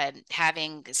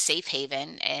having a safe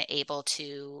haven, able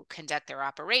to conduct their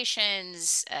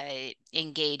operations,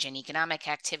 engage in economic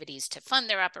activities to fund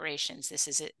their operations. This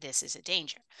is a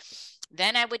danger.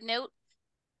 Then I would note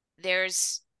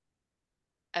there's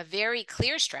a very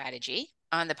clear strategy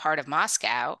on the part of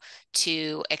Moscow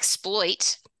to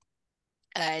exploit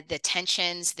the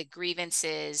tensions, the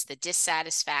grievances, the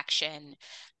dissatisfaction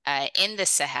in the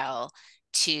Sahel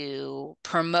to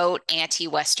promote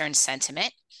anti-Western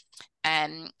sentiment.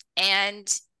 And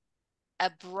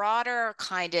a broader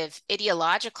kind of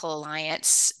ideological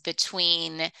alliance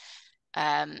between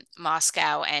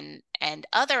Moscow and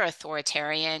other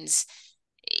authoritarians,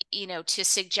 to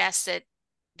suggest that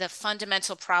the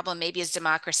fundamental problem maybe is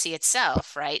democracy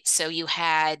itself, right? So you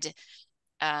had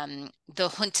the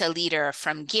junta leader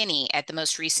from Guinea at the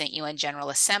most recent UN General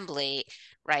Assembly,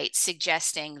 right,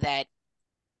 suggesting that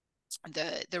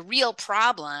the real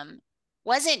problem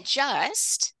wasn't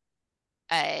just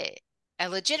a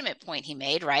legitimate point he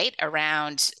made, right,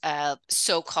 around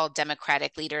so-called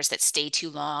democratic leaders that stay too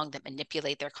long, that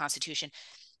manipulate their constitution.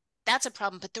 That's a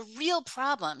problem. But the real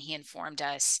problem, he informed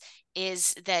us,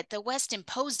 is that the West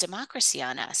imposed democracy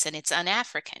on us, and it's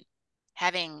un-African.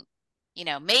 Having,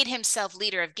 made himself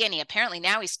leader of Guinea, apparently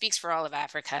now he speaks for all of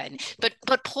Africa.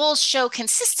 But polls show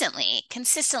consistently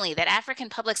that African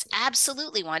publics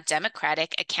absolutely want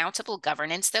democratic, accountable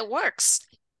governance that works.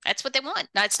 That's what they want.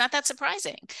 No, it's not that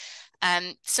surprising.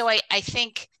 So I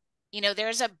think,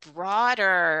 there's a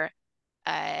broader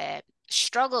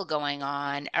struggle going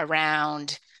on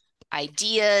around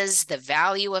ideas, the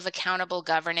value of accountable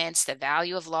governance, the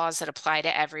value of laws that apply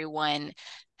to everyone,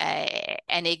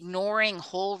 and ignoring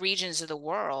whole regions of the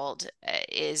world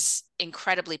is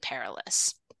incredibly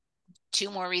perilous.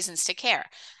 Two more reasons to care.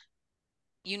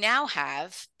 You now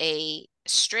have a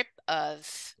strip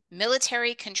of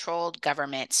military-controlled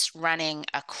governments running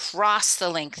across the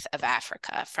length of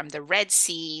Africa, from the Red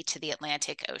Sea to the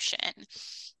Atlantic Ocean,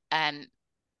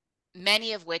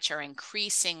 many of which are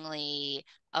increasingly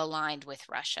aligned with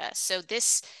Russia. So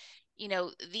this,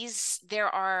 there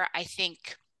are, I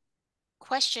think,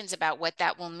 questions about what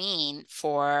that will mean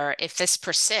for, if this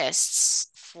persists,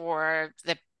 for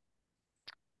the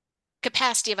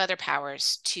capacity of other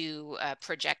powers to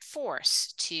project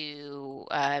force, to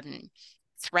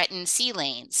threaten sea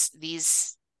lanes.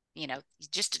 These, you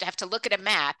just have to look at a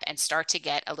map and start to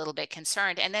get a little bit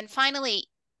concerned. And then finally,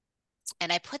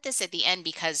 and I put this at the end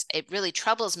because it really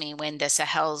troubles me when the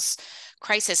Sahel's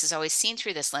crisis is always seen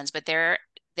through this lens, but there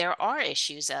are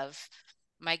issues of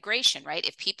migration, right?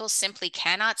 If people simply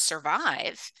cannot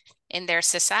survive in their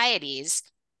societies,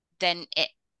 then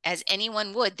as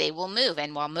anyone would, they will move.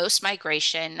 And while most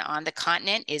migration on the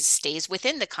continent stays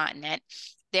within the continent,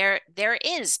 there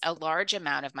is a large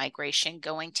amount of migration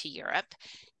going to Europe.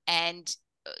 And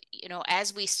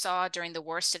as we saw during the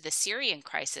worst of the Syrian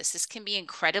crisis, this can be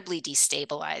incredibly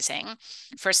destabilizing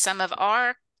for some of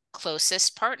our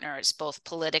closest partners, both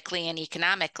politically and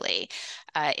economically.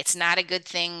 It's not a good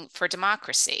thing for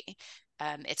democracy.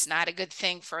 It's not a good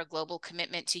thing for a global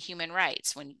commitment to human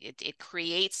rights when it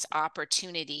creates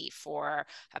opportunity for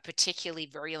a particularly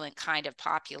virulent kind of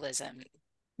populism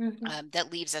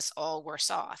that leaves us all worse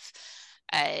off.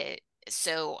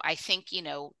 So I think,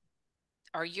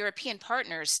 our European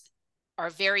partners are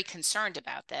very concerned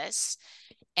about this.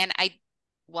 And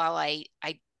while I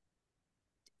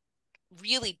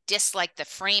really dislike the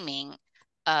framing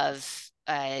of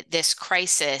this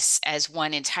crisis as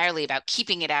one entirely about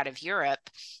keeping it out of Europe,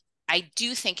 I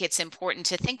do think it's important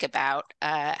to think about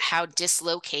how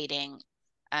dislocating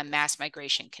mass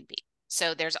migration can be.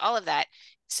 So there's all of that.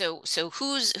 So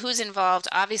who's involved?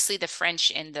 Obviously, the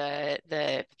French and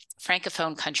the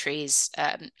Francophone countries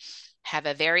have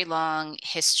a very long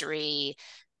history.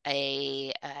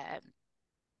 Their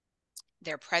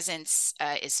presence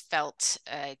is felt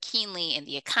keenly in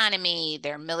the economy.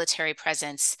 Their military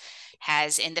presence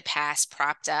has in the past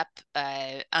propped up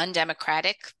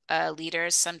undemocratic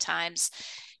leaders sometimes.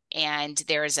 And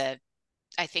there's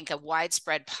I think, a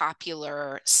widespread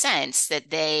popular sense that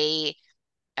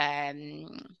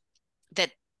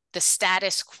that the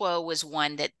status quo was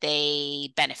one that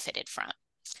they benefited from.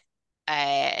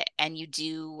 And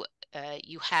you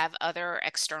have other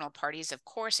external parties, of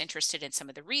course, interested in some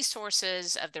of the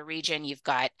resources of the region. You've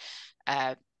got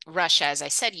Russia, as I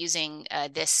said, using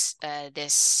this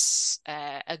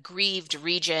aggrieved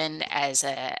region as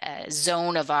a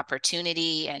zone of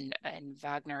opportunity, and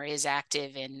Wagner is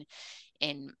active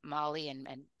in Mali and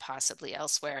possibly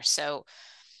elsewhere. So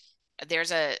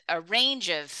there's a range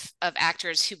of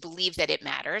actors who believe that it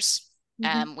matters,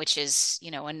 which is,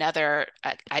 another.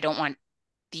 I don't want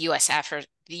the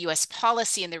U.S.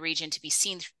 policy in the region to be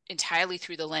seen entirely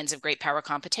through the lens of great power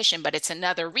competition, but it's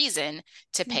another reason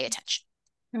to pay attention.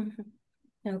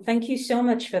 No, thank you so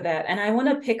much for that. And I want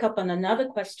to pick up on another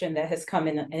question that has come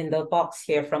in the box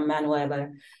here from Manuela.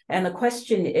 And the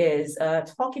question is,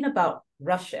 talking about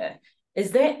Russia,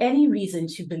 is there any reason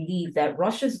to believe that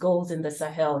Russia's goals in the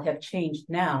Sahel have changed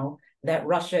now that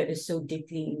Russia is so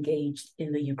deeply engaged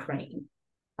in the Ukraine?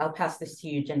 I'll pass this to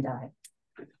you, Jendayi.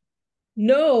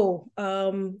 No.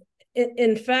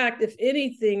 In fact, if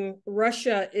anything,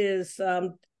 Russia is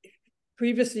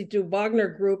previously through Wagner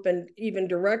Group and even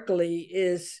directly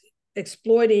is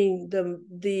exploiting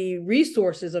the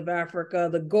resources of Africa,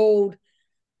 the gold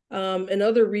and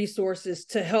other resources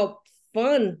to help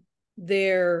fund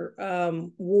their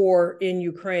war in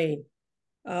Ukraine.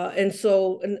 And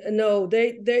so, no,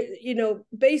 they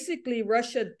basically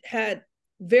Russia had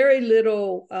very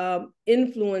little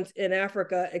influence in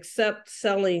Africa except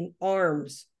selling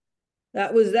arms.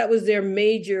 That was their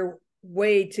major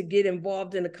way to get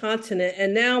involved in the continent.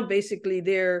 And now basically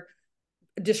they're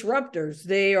disruptors.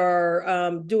 They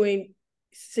are doing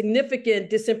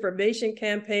significant disinformation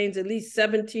campaigns. At least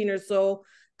 17 or so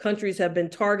countries have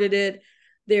been targeted.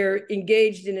 They're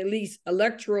engaged in at least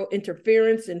electoral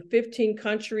interference in 15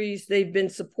 countries. They've been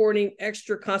supporting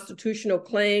extra constitutional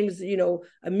claims,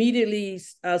 immediately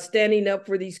standing up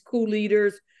for these coup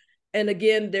leaders. And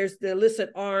again, there's the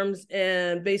illicit arms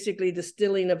and basically the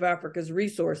stealing of Africa's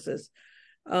resources.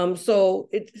 So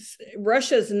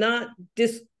Russia's not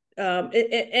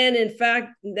and in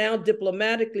fact, now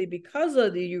diplomatically, because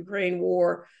of the Ukraine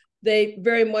war, they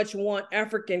very much want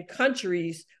African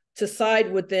countries to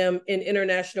side with them in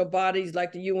international bodies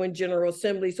like the UN General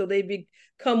Assembly. So they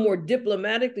become more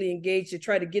diplomatically engaged to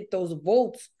try to get those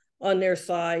votes on their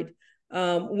side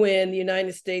when the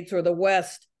United States or the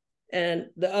West and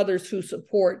the others who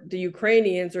support the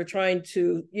Ukrainians are trying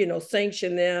to,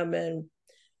 sanction them and,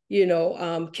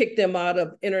 kick them out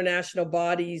of international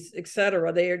bodies, et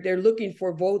cetera. They're looking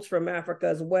for votes from Africa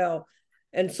as well.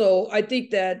 And so I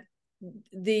think that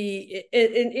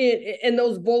and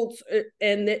those votes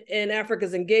and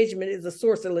Africa's engagement is a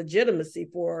source of legitimacy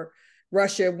for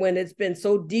Russia when it's been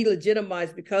so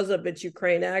delegitimized because of its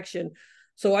Ukraine action.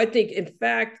 So I think, in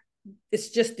fact, it's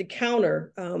just the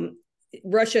counter.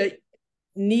 Russia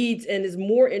needs and is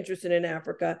more interested in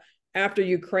Africa after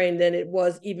Ukraine than it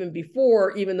was even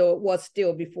before, even though it was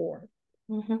still before.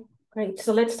 Mm-hmm. Great.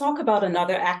 So let's talk about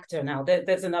another actor now.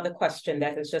 There's another question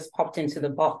that has just popped into the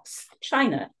box.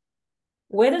 China.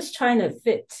 Where does China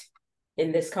fit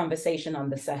in this conversation on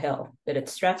the Sahel? With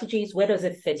its strategies, where does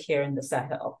it fit here in the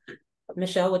Sahel?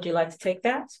 Michelle, would you like to take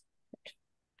that?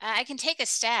 I can take a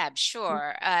stab,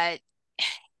 sure.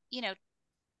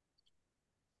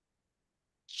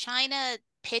 China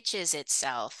pitches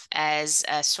itself as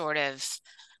a sort of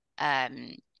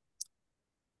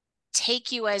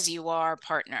take you as you are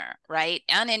partner, right?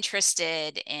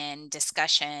 Uninterested in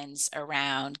discussions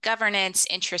around governance,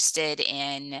 interested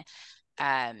in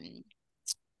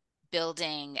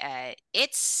building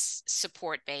its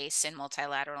support base in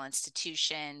multilateral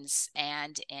institutions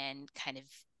and in kind of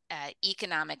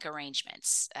economic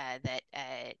arrangements that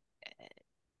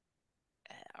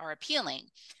are appealing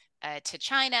to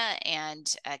China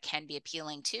and can be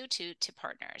appealing to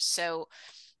partners. So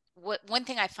one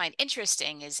thing I find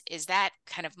interesting is that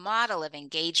kind of model of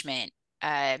engagement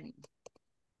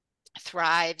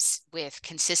thrives with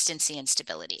consistency and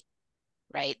stability,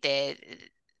 right?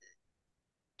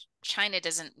 China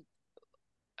doesn't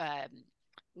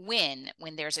win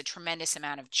when there's a tremendous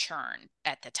amount of churn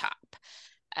at the top.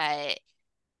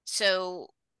 So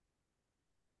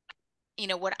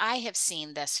what I have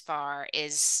seen thus far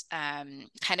is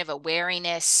kind of a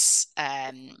wariness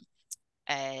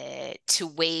to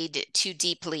wade too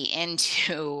deeply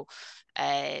into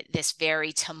this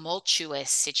very tumultuous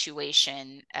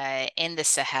situation in the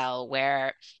Sahel,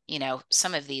 where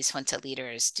some of these junta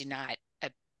leaders do not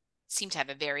seem to have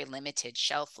a very limited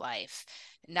shelf life.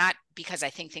 Not because I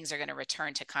think things are going to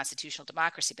return to constitutional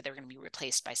democracy, but they're going to be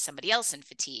replaced by somebody else in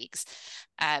fatigues.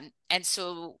 And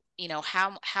so,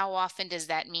 how often does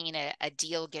that mean a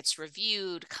deal gets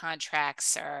reviewed,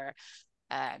 contracts are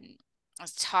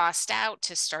tossed out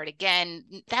to start again?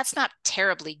 That's not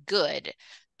terribly good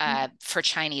for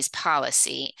Chinese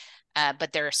policy,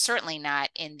 but they're certainly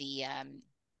not in the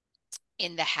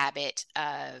habit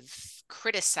of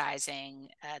criticizing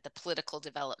the political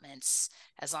developments,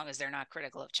 as long as they're not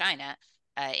critical of China,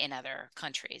 in other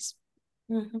countries.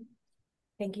 Mm-hmm.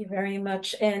 Thank you very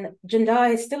much. And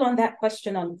Jendayi, still on that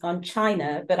question on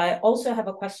China, but I also have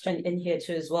a question in here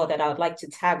too as well that I would like to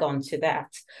tag on to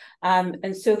that.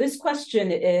 And so this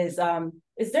question is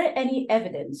there any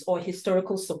evidence or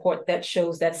historical support that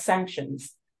shows that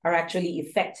sanctions are actually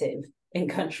effective in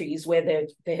countries where there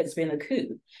has been a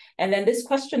coup? And then this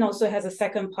question also has a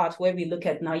second part where we look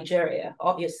at Nigeria.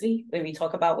 Obviously, when we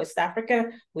talk about West Africa,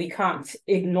 we can't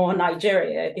ignore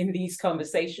Nigeria in these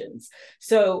conversations.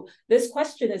 So this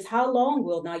question is, how long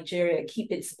will Nigeria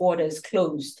keep its borders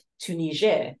closed to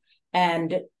Niger?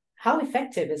 And how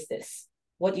effective is this?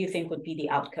 What do you think would be the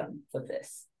outcome for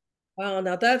this? Wow,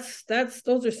 now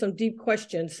those are some deep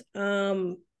questions.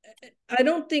 I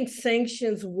don't think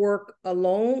sanctions work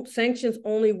alone. Sanctions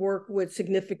only work with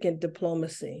significant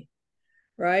diplomacy,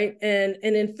 right? And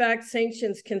in fact,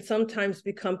 sanctions can sometimes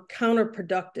become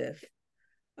counterproductive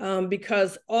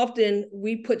because often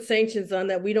we put sanctions on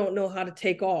that we don't know how to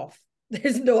take off.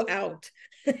 There's no out.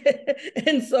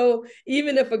 And so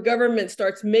even if a government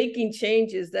starts making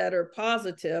changes that are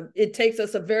positive, it takes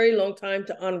us a very long time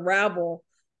to unravel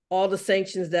all the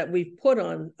sanctions that we've put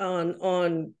on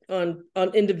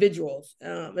individuals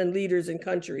and leaders in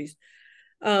countries.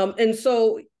 And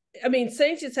so, I mean,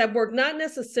 sanctions have worked, not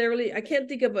necessarily, I can't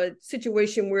think of a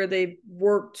situation where they've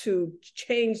worked to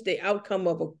change the outcome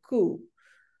of a coup.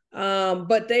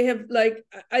 But they have,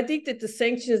 I think that the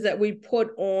sanctions that we put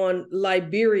on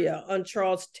Liberia, on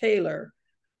Charles Taylor,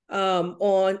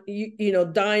 on,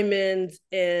 diamonds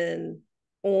and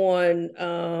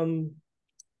on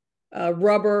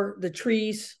rubber, the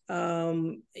trees,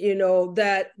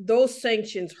 that those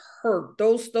sanctions hurt.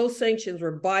 Those sanctions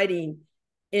were biting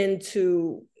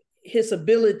into his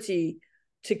ability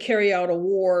to carry out a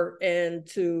war and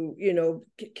to,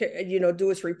 do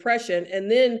its repression. And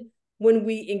then when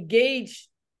we engaged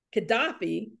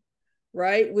Gaddafi,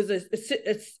 right, was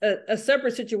a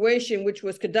separate situation, which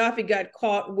was Gaddafi got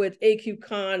caught with AQ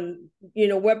Khan,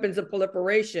 weapons of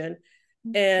proliferation.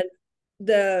 And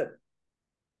the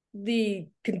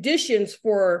conditions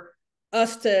for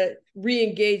us to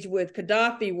re-engage with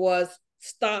Gaddafi was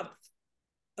stop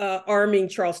arming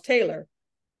Charles Taylor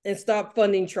and stop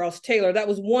funding Charles Taylor. That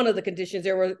was one of the conditions.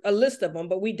 There were a list of them,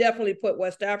 but we definitely put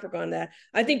West Africa on that.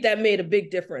 I think that made a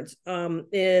big difference in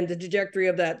the trajectory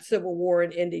of that civil war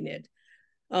and ending it,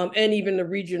 and even the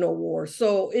regional war.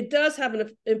 So it does have an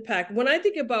impact. When I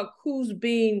think about coups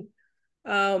being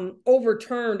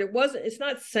overturned, it's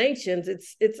not sanctions.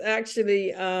 It's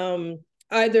actually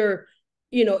either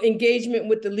engagement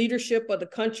with the leadership of the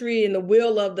country and the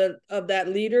will of that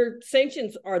leader.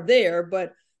 Sanctions are there,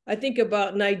 but I think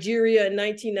about Nigeria in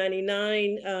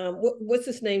 1999. What's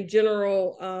his name?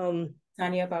 General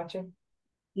Sani Abacha.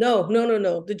 No.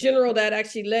 The general that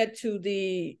actually led to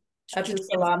the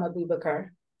Salam Abubakar.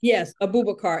 Yes,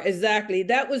 Abubakar, exactly.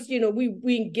 That was,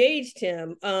 we engaged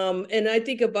him. And I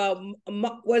think about,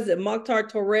 was it Mokhtar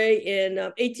Touré in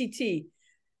ATT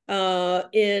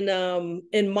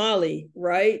in Mali,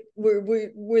 right?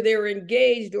 Where they were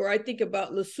engaged, or I think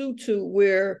about Lesotho,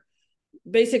 where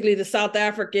basically the South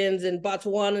Africans and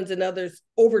Botswanans and others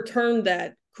overturned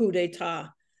that coup d'etat.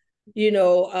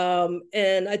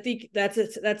 And I think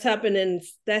that's happened,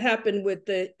 that happened with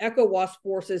the ECOWAS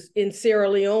forces in Sierra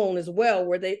Leone as well,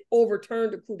 where they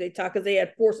overturned the coup d'etat because they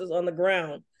had forces on the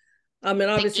ground. And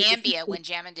obviously Gambia, when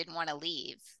Jammeh didn't want to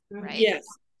leave, right? Yes,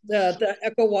 the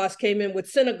ECOWAS came in with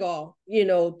Senegal,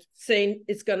 saying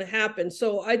it's going to happen.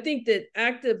 So I think that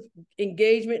active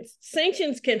engagement,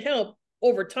 sanctions can help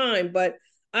over time, but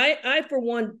I for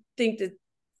one think that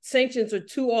sanctions are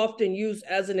too often used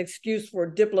as an excuse for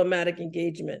diplomatic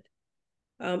engagement.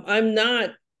 I'm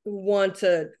not one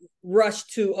to rush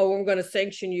to, I'm going to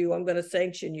sanction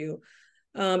you,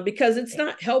 because it's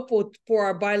not helpful for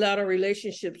our bilateral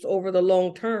relationships over the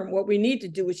long term. What we need to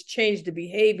do is change the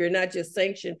behavior, not just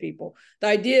sanction people. The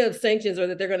idea of sanctions are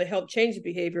that they're going to help change the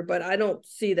behavior, but I don't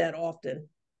see that often.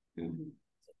 Mm-hmm.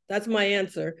 That's my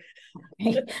answer.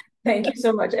 Thank you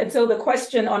so much. And so the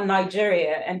question on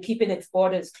Nigeria and keeping its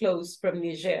borders closed from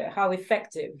Niger, how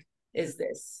effective is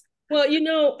this? Well,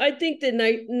 I think that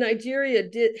Nigeria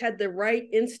had the right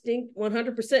instinct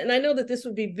 100%. And I know that this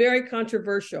would be very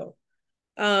controversial.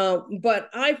 But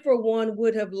I, for one,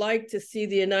 would have liked to see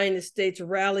the United States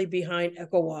rally behind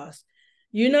ECOWAS.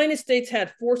 United States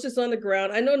had forces on the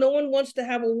ground. I know no one wants to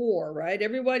have a war, right?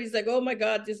 Everybody's like, oh my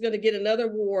God, there's going to get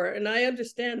another war. And I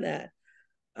understand that.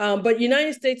 But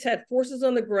United States had forces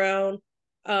on the ground.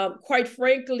 Quite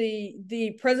frankly,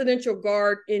 the Presidential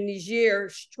Guard in Niger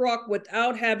struck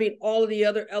without having all of the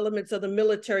other elements of the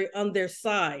military on their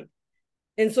side.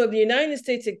 And so the United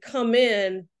States had come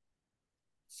in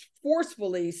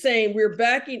forcefully saying we're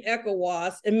backing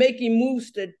ECOWAS and making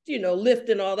moves to, lift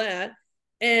and all that.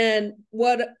 And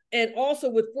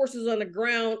also with forces on the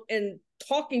ground and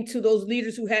talking to those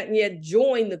leaders who hadn't yet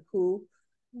joined the coup,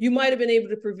 you might have been able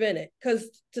to prevent it. Because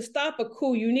to stop a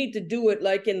coup, you need to do it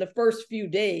like in the first few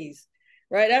days,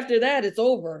 right? After that, it's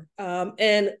over.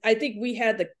 And I think we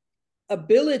had the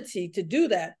ability to do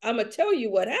that. I'm gonna tell you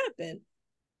what happened.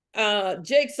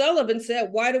 Jake Sullivan said,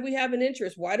 why do we have an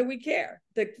interest? Why do we care?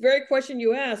 The very question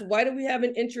you asked, why do we have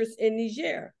an interest in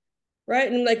Niger, right?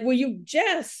 And I'm like, well, you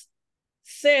just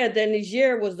said that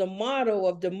Niger was the motto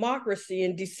of democracy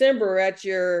in December at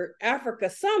your Africa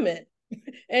summit.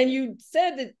 And you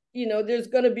said that, there's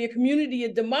going to be a community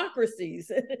of democracies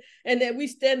and that we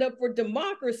stand up for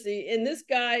democracy. And this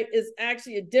guy is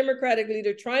actually a democratic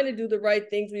leader trying to do the right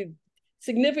things. We've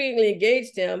significantly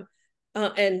engaged him.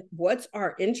 And what's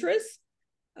our interest?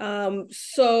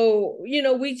 So,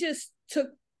 we just took,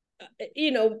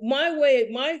 my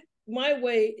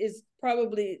way is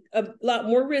probably a lot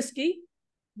more risky,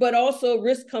 but also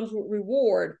risk comes with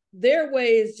reward. Their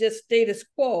way is just status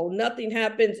quo. Nothing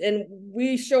happens. And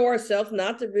we show ourselves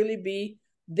not to really be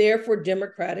there for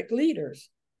democratic leaders,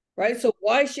 right? So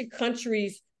why should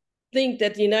countries think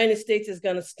that the United States is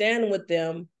going to stand with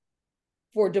them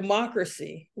for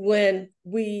democracy when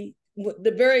the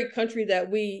very country that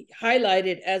we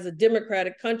highlighted as a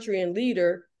democratic country and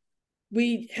leader,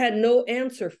 we had no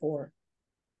answer for?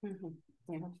 Mm-hmm.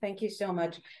 Yeah, thank you so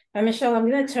much. And Michelle, I'm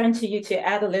going to turn to you to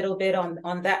add a little bit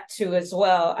on that too as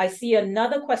well. I see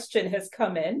another question has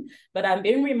come in, but I'm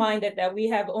being reminded that we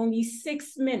have only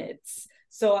 6 minutes.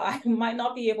 so I might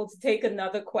not be able to take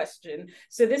another question.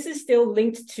 So this is still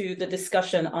linked to the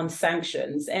discussion on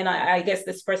sanctions. And I guess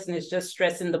this person is just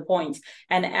stressing the point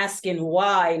and asking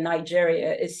why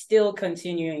Nigeria is still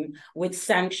continuing with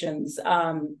sanctions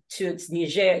to its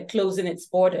Niger, closing its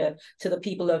border to the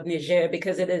people of Niger,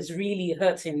 because it is really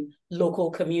hurting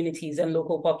local communities and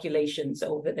local populations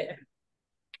over there.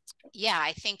 Yeah,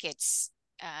 I think it's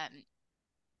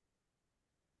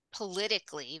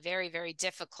politically very, very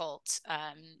difficult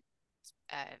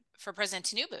for President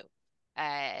Tinubu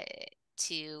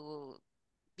to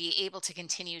be able to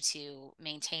continue to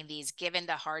maintain these, given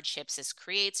the hardships this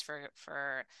creates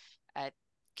for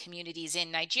communities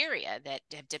in Nigeria that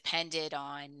have depended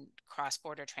on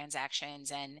cross-border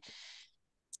transactions. And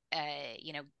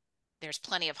you know, there's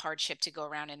plenty of hardship to go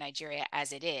around in Nigeria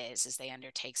as it is, as they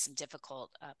undertake some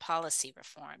difficult policy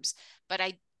reforms. But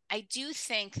I do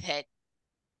think that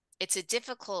it's a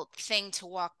difficult thing to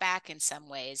walk back in some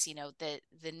ways. You know,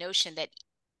 the notion that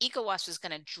ECOWAS was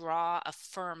going to draw a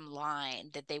firm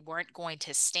line, that they weren't going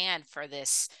to stand for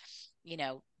this, you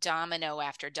know, domino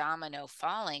after domino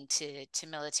falling to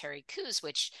military coups,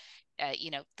 which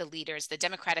you know, the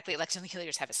democratically elected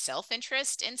leaders have a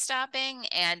self-interest in stopping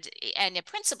and a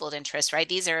principled interest, right?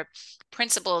 These are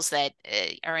principles that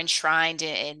are enshrined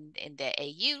in the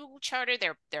AU charter.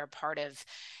 They're part of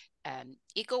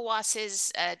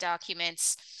ECOWAS's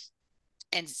documents.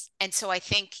 And so I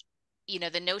think, you know,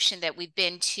 the notion that we've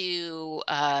been too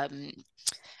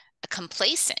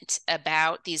complacent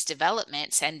about these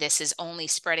developments and this is only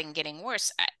spreading, getting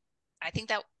worse, I think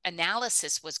that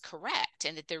analysis was correct,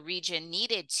 and that the region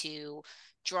needed to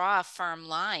draw a firm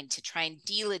line to try and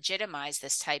delegitimize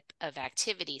this type of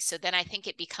activity. So then I think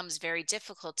it becomes very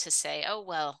difficult to say, oh,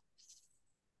 well,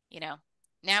 you know,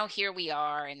 now here we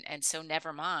are, and so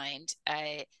never mind.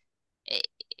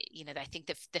 You know, I think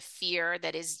the fear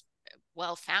that is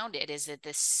well-founded is that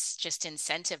this just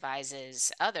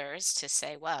incentivizes others to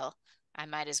say, well, I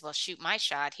might as well shoot my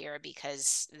shot here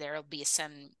because there'll be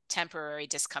some temporary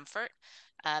discomfort.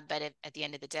 But at the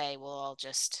end of the day, we'll all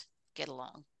just get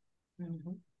along.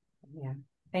 Mm-hmm. Yeah.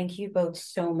 Thank you both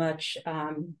so much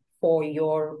for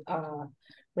your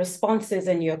responses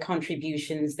and your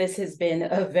contributions. This has been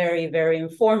a very, very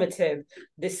informative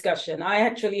discussion. I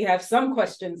actually have some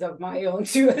questions of my own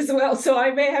too as well, so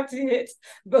I may have to hit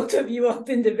both of you up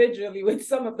individually with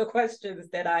some of the questions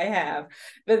that I have.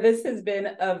 But this has been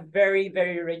a very,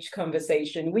 very rich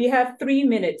conversation. We have 3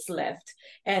 minutes left.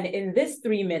 And in this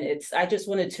 3 minutes, I just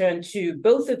want to turn to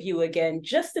both of you again,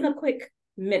 just in a quick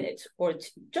minute or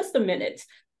just a minute.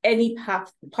 Any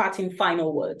parting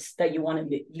final words that you want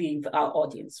to leave our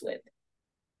audience with?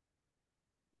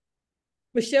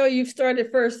 Michelle, you've started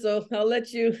first, so I'll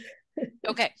let you.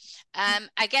 Okay.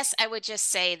 I guess I would just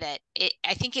say that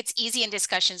I think it's easy in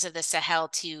discussions of the Sahel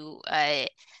to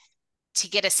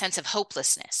get a sense of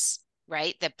hopelessness,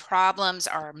 right? The problems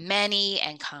are many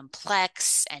and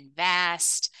complex and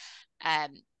vast.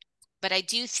 But I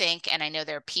do think, and I know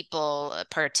there are people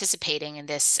participating in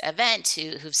this event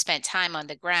who've spent time on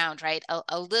the ground, right?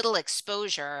 A little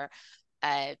exposure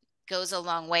goes a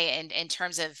long way in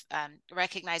terms of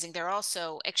recognizing there are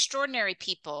also extraordinary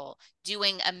people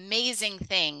doing amazing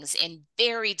things in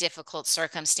very difficult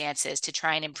circumstances to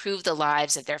try and improve the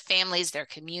lives of their families, their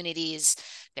communities,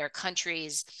 their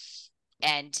countries.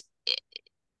 And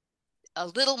a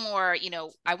little more, you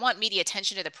know, I want media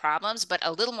attention to the problems, but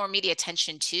a little more media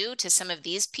attention too to some of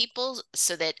these people,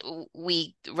 so that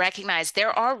we recognize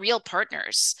there are real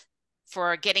partners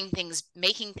for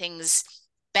making things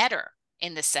better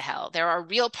in the Sahel. There are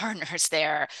real partners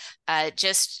there,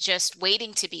 just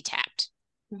waiting to be tapped.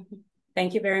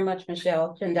 Thank you very much,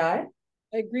 Michelle. Jendayi?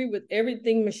 I agree with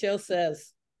everything Michelle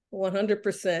says,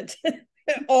 100%,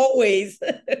 always.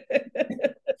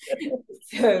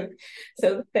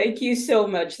 So thank you so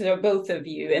much, both of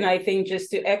you. And I think,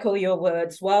 just to echo your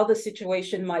words, while the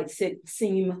situation might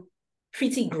seem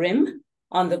pretty grim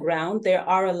on the ground, there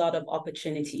are a lot of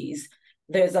opportunities.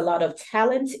 There's a lot of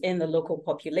talent in the local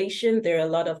population. There are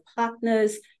a lot of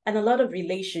partners and a lot of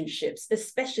relationships,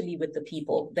 especially with the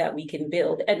people that we can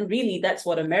build. And really, that's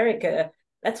what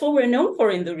we're known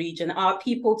for in the region, our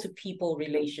people-to-people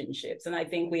relationships. And I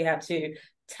think we have to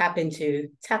tap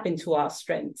into our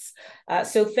strengths.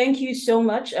 So thank you so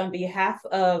much on behalf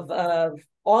of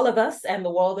all of us and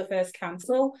the World Affairs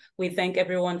Council. We thank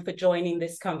everyone for joining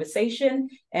this conversation,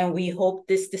 and we hope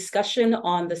this discussion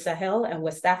on the Sahel and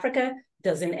West Africa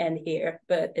doesn't end here,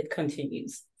 but it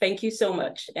continues. Thank you so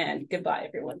much, and goodbye,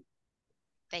 everyone.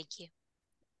 Thank you.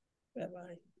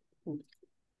 Bye-bye.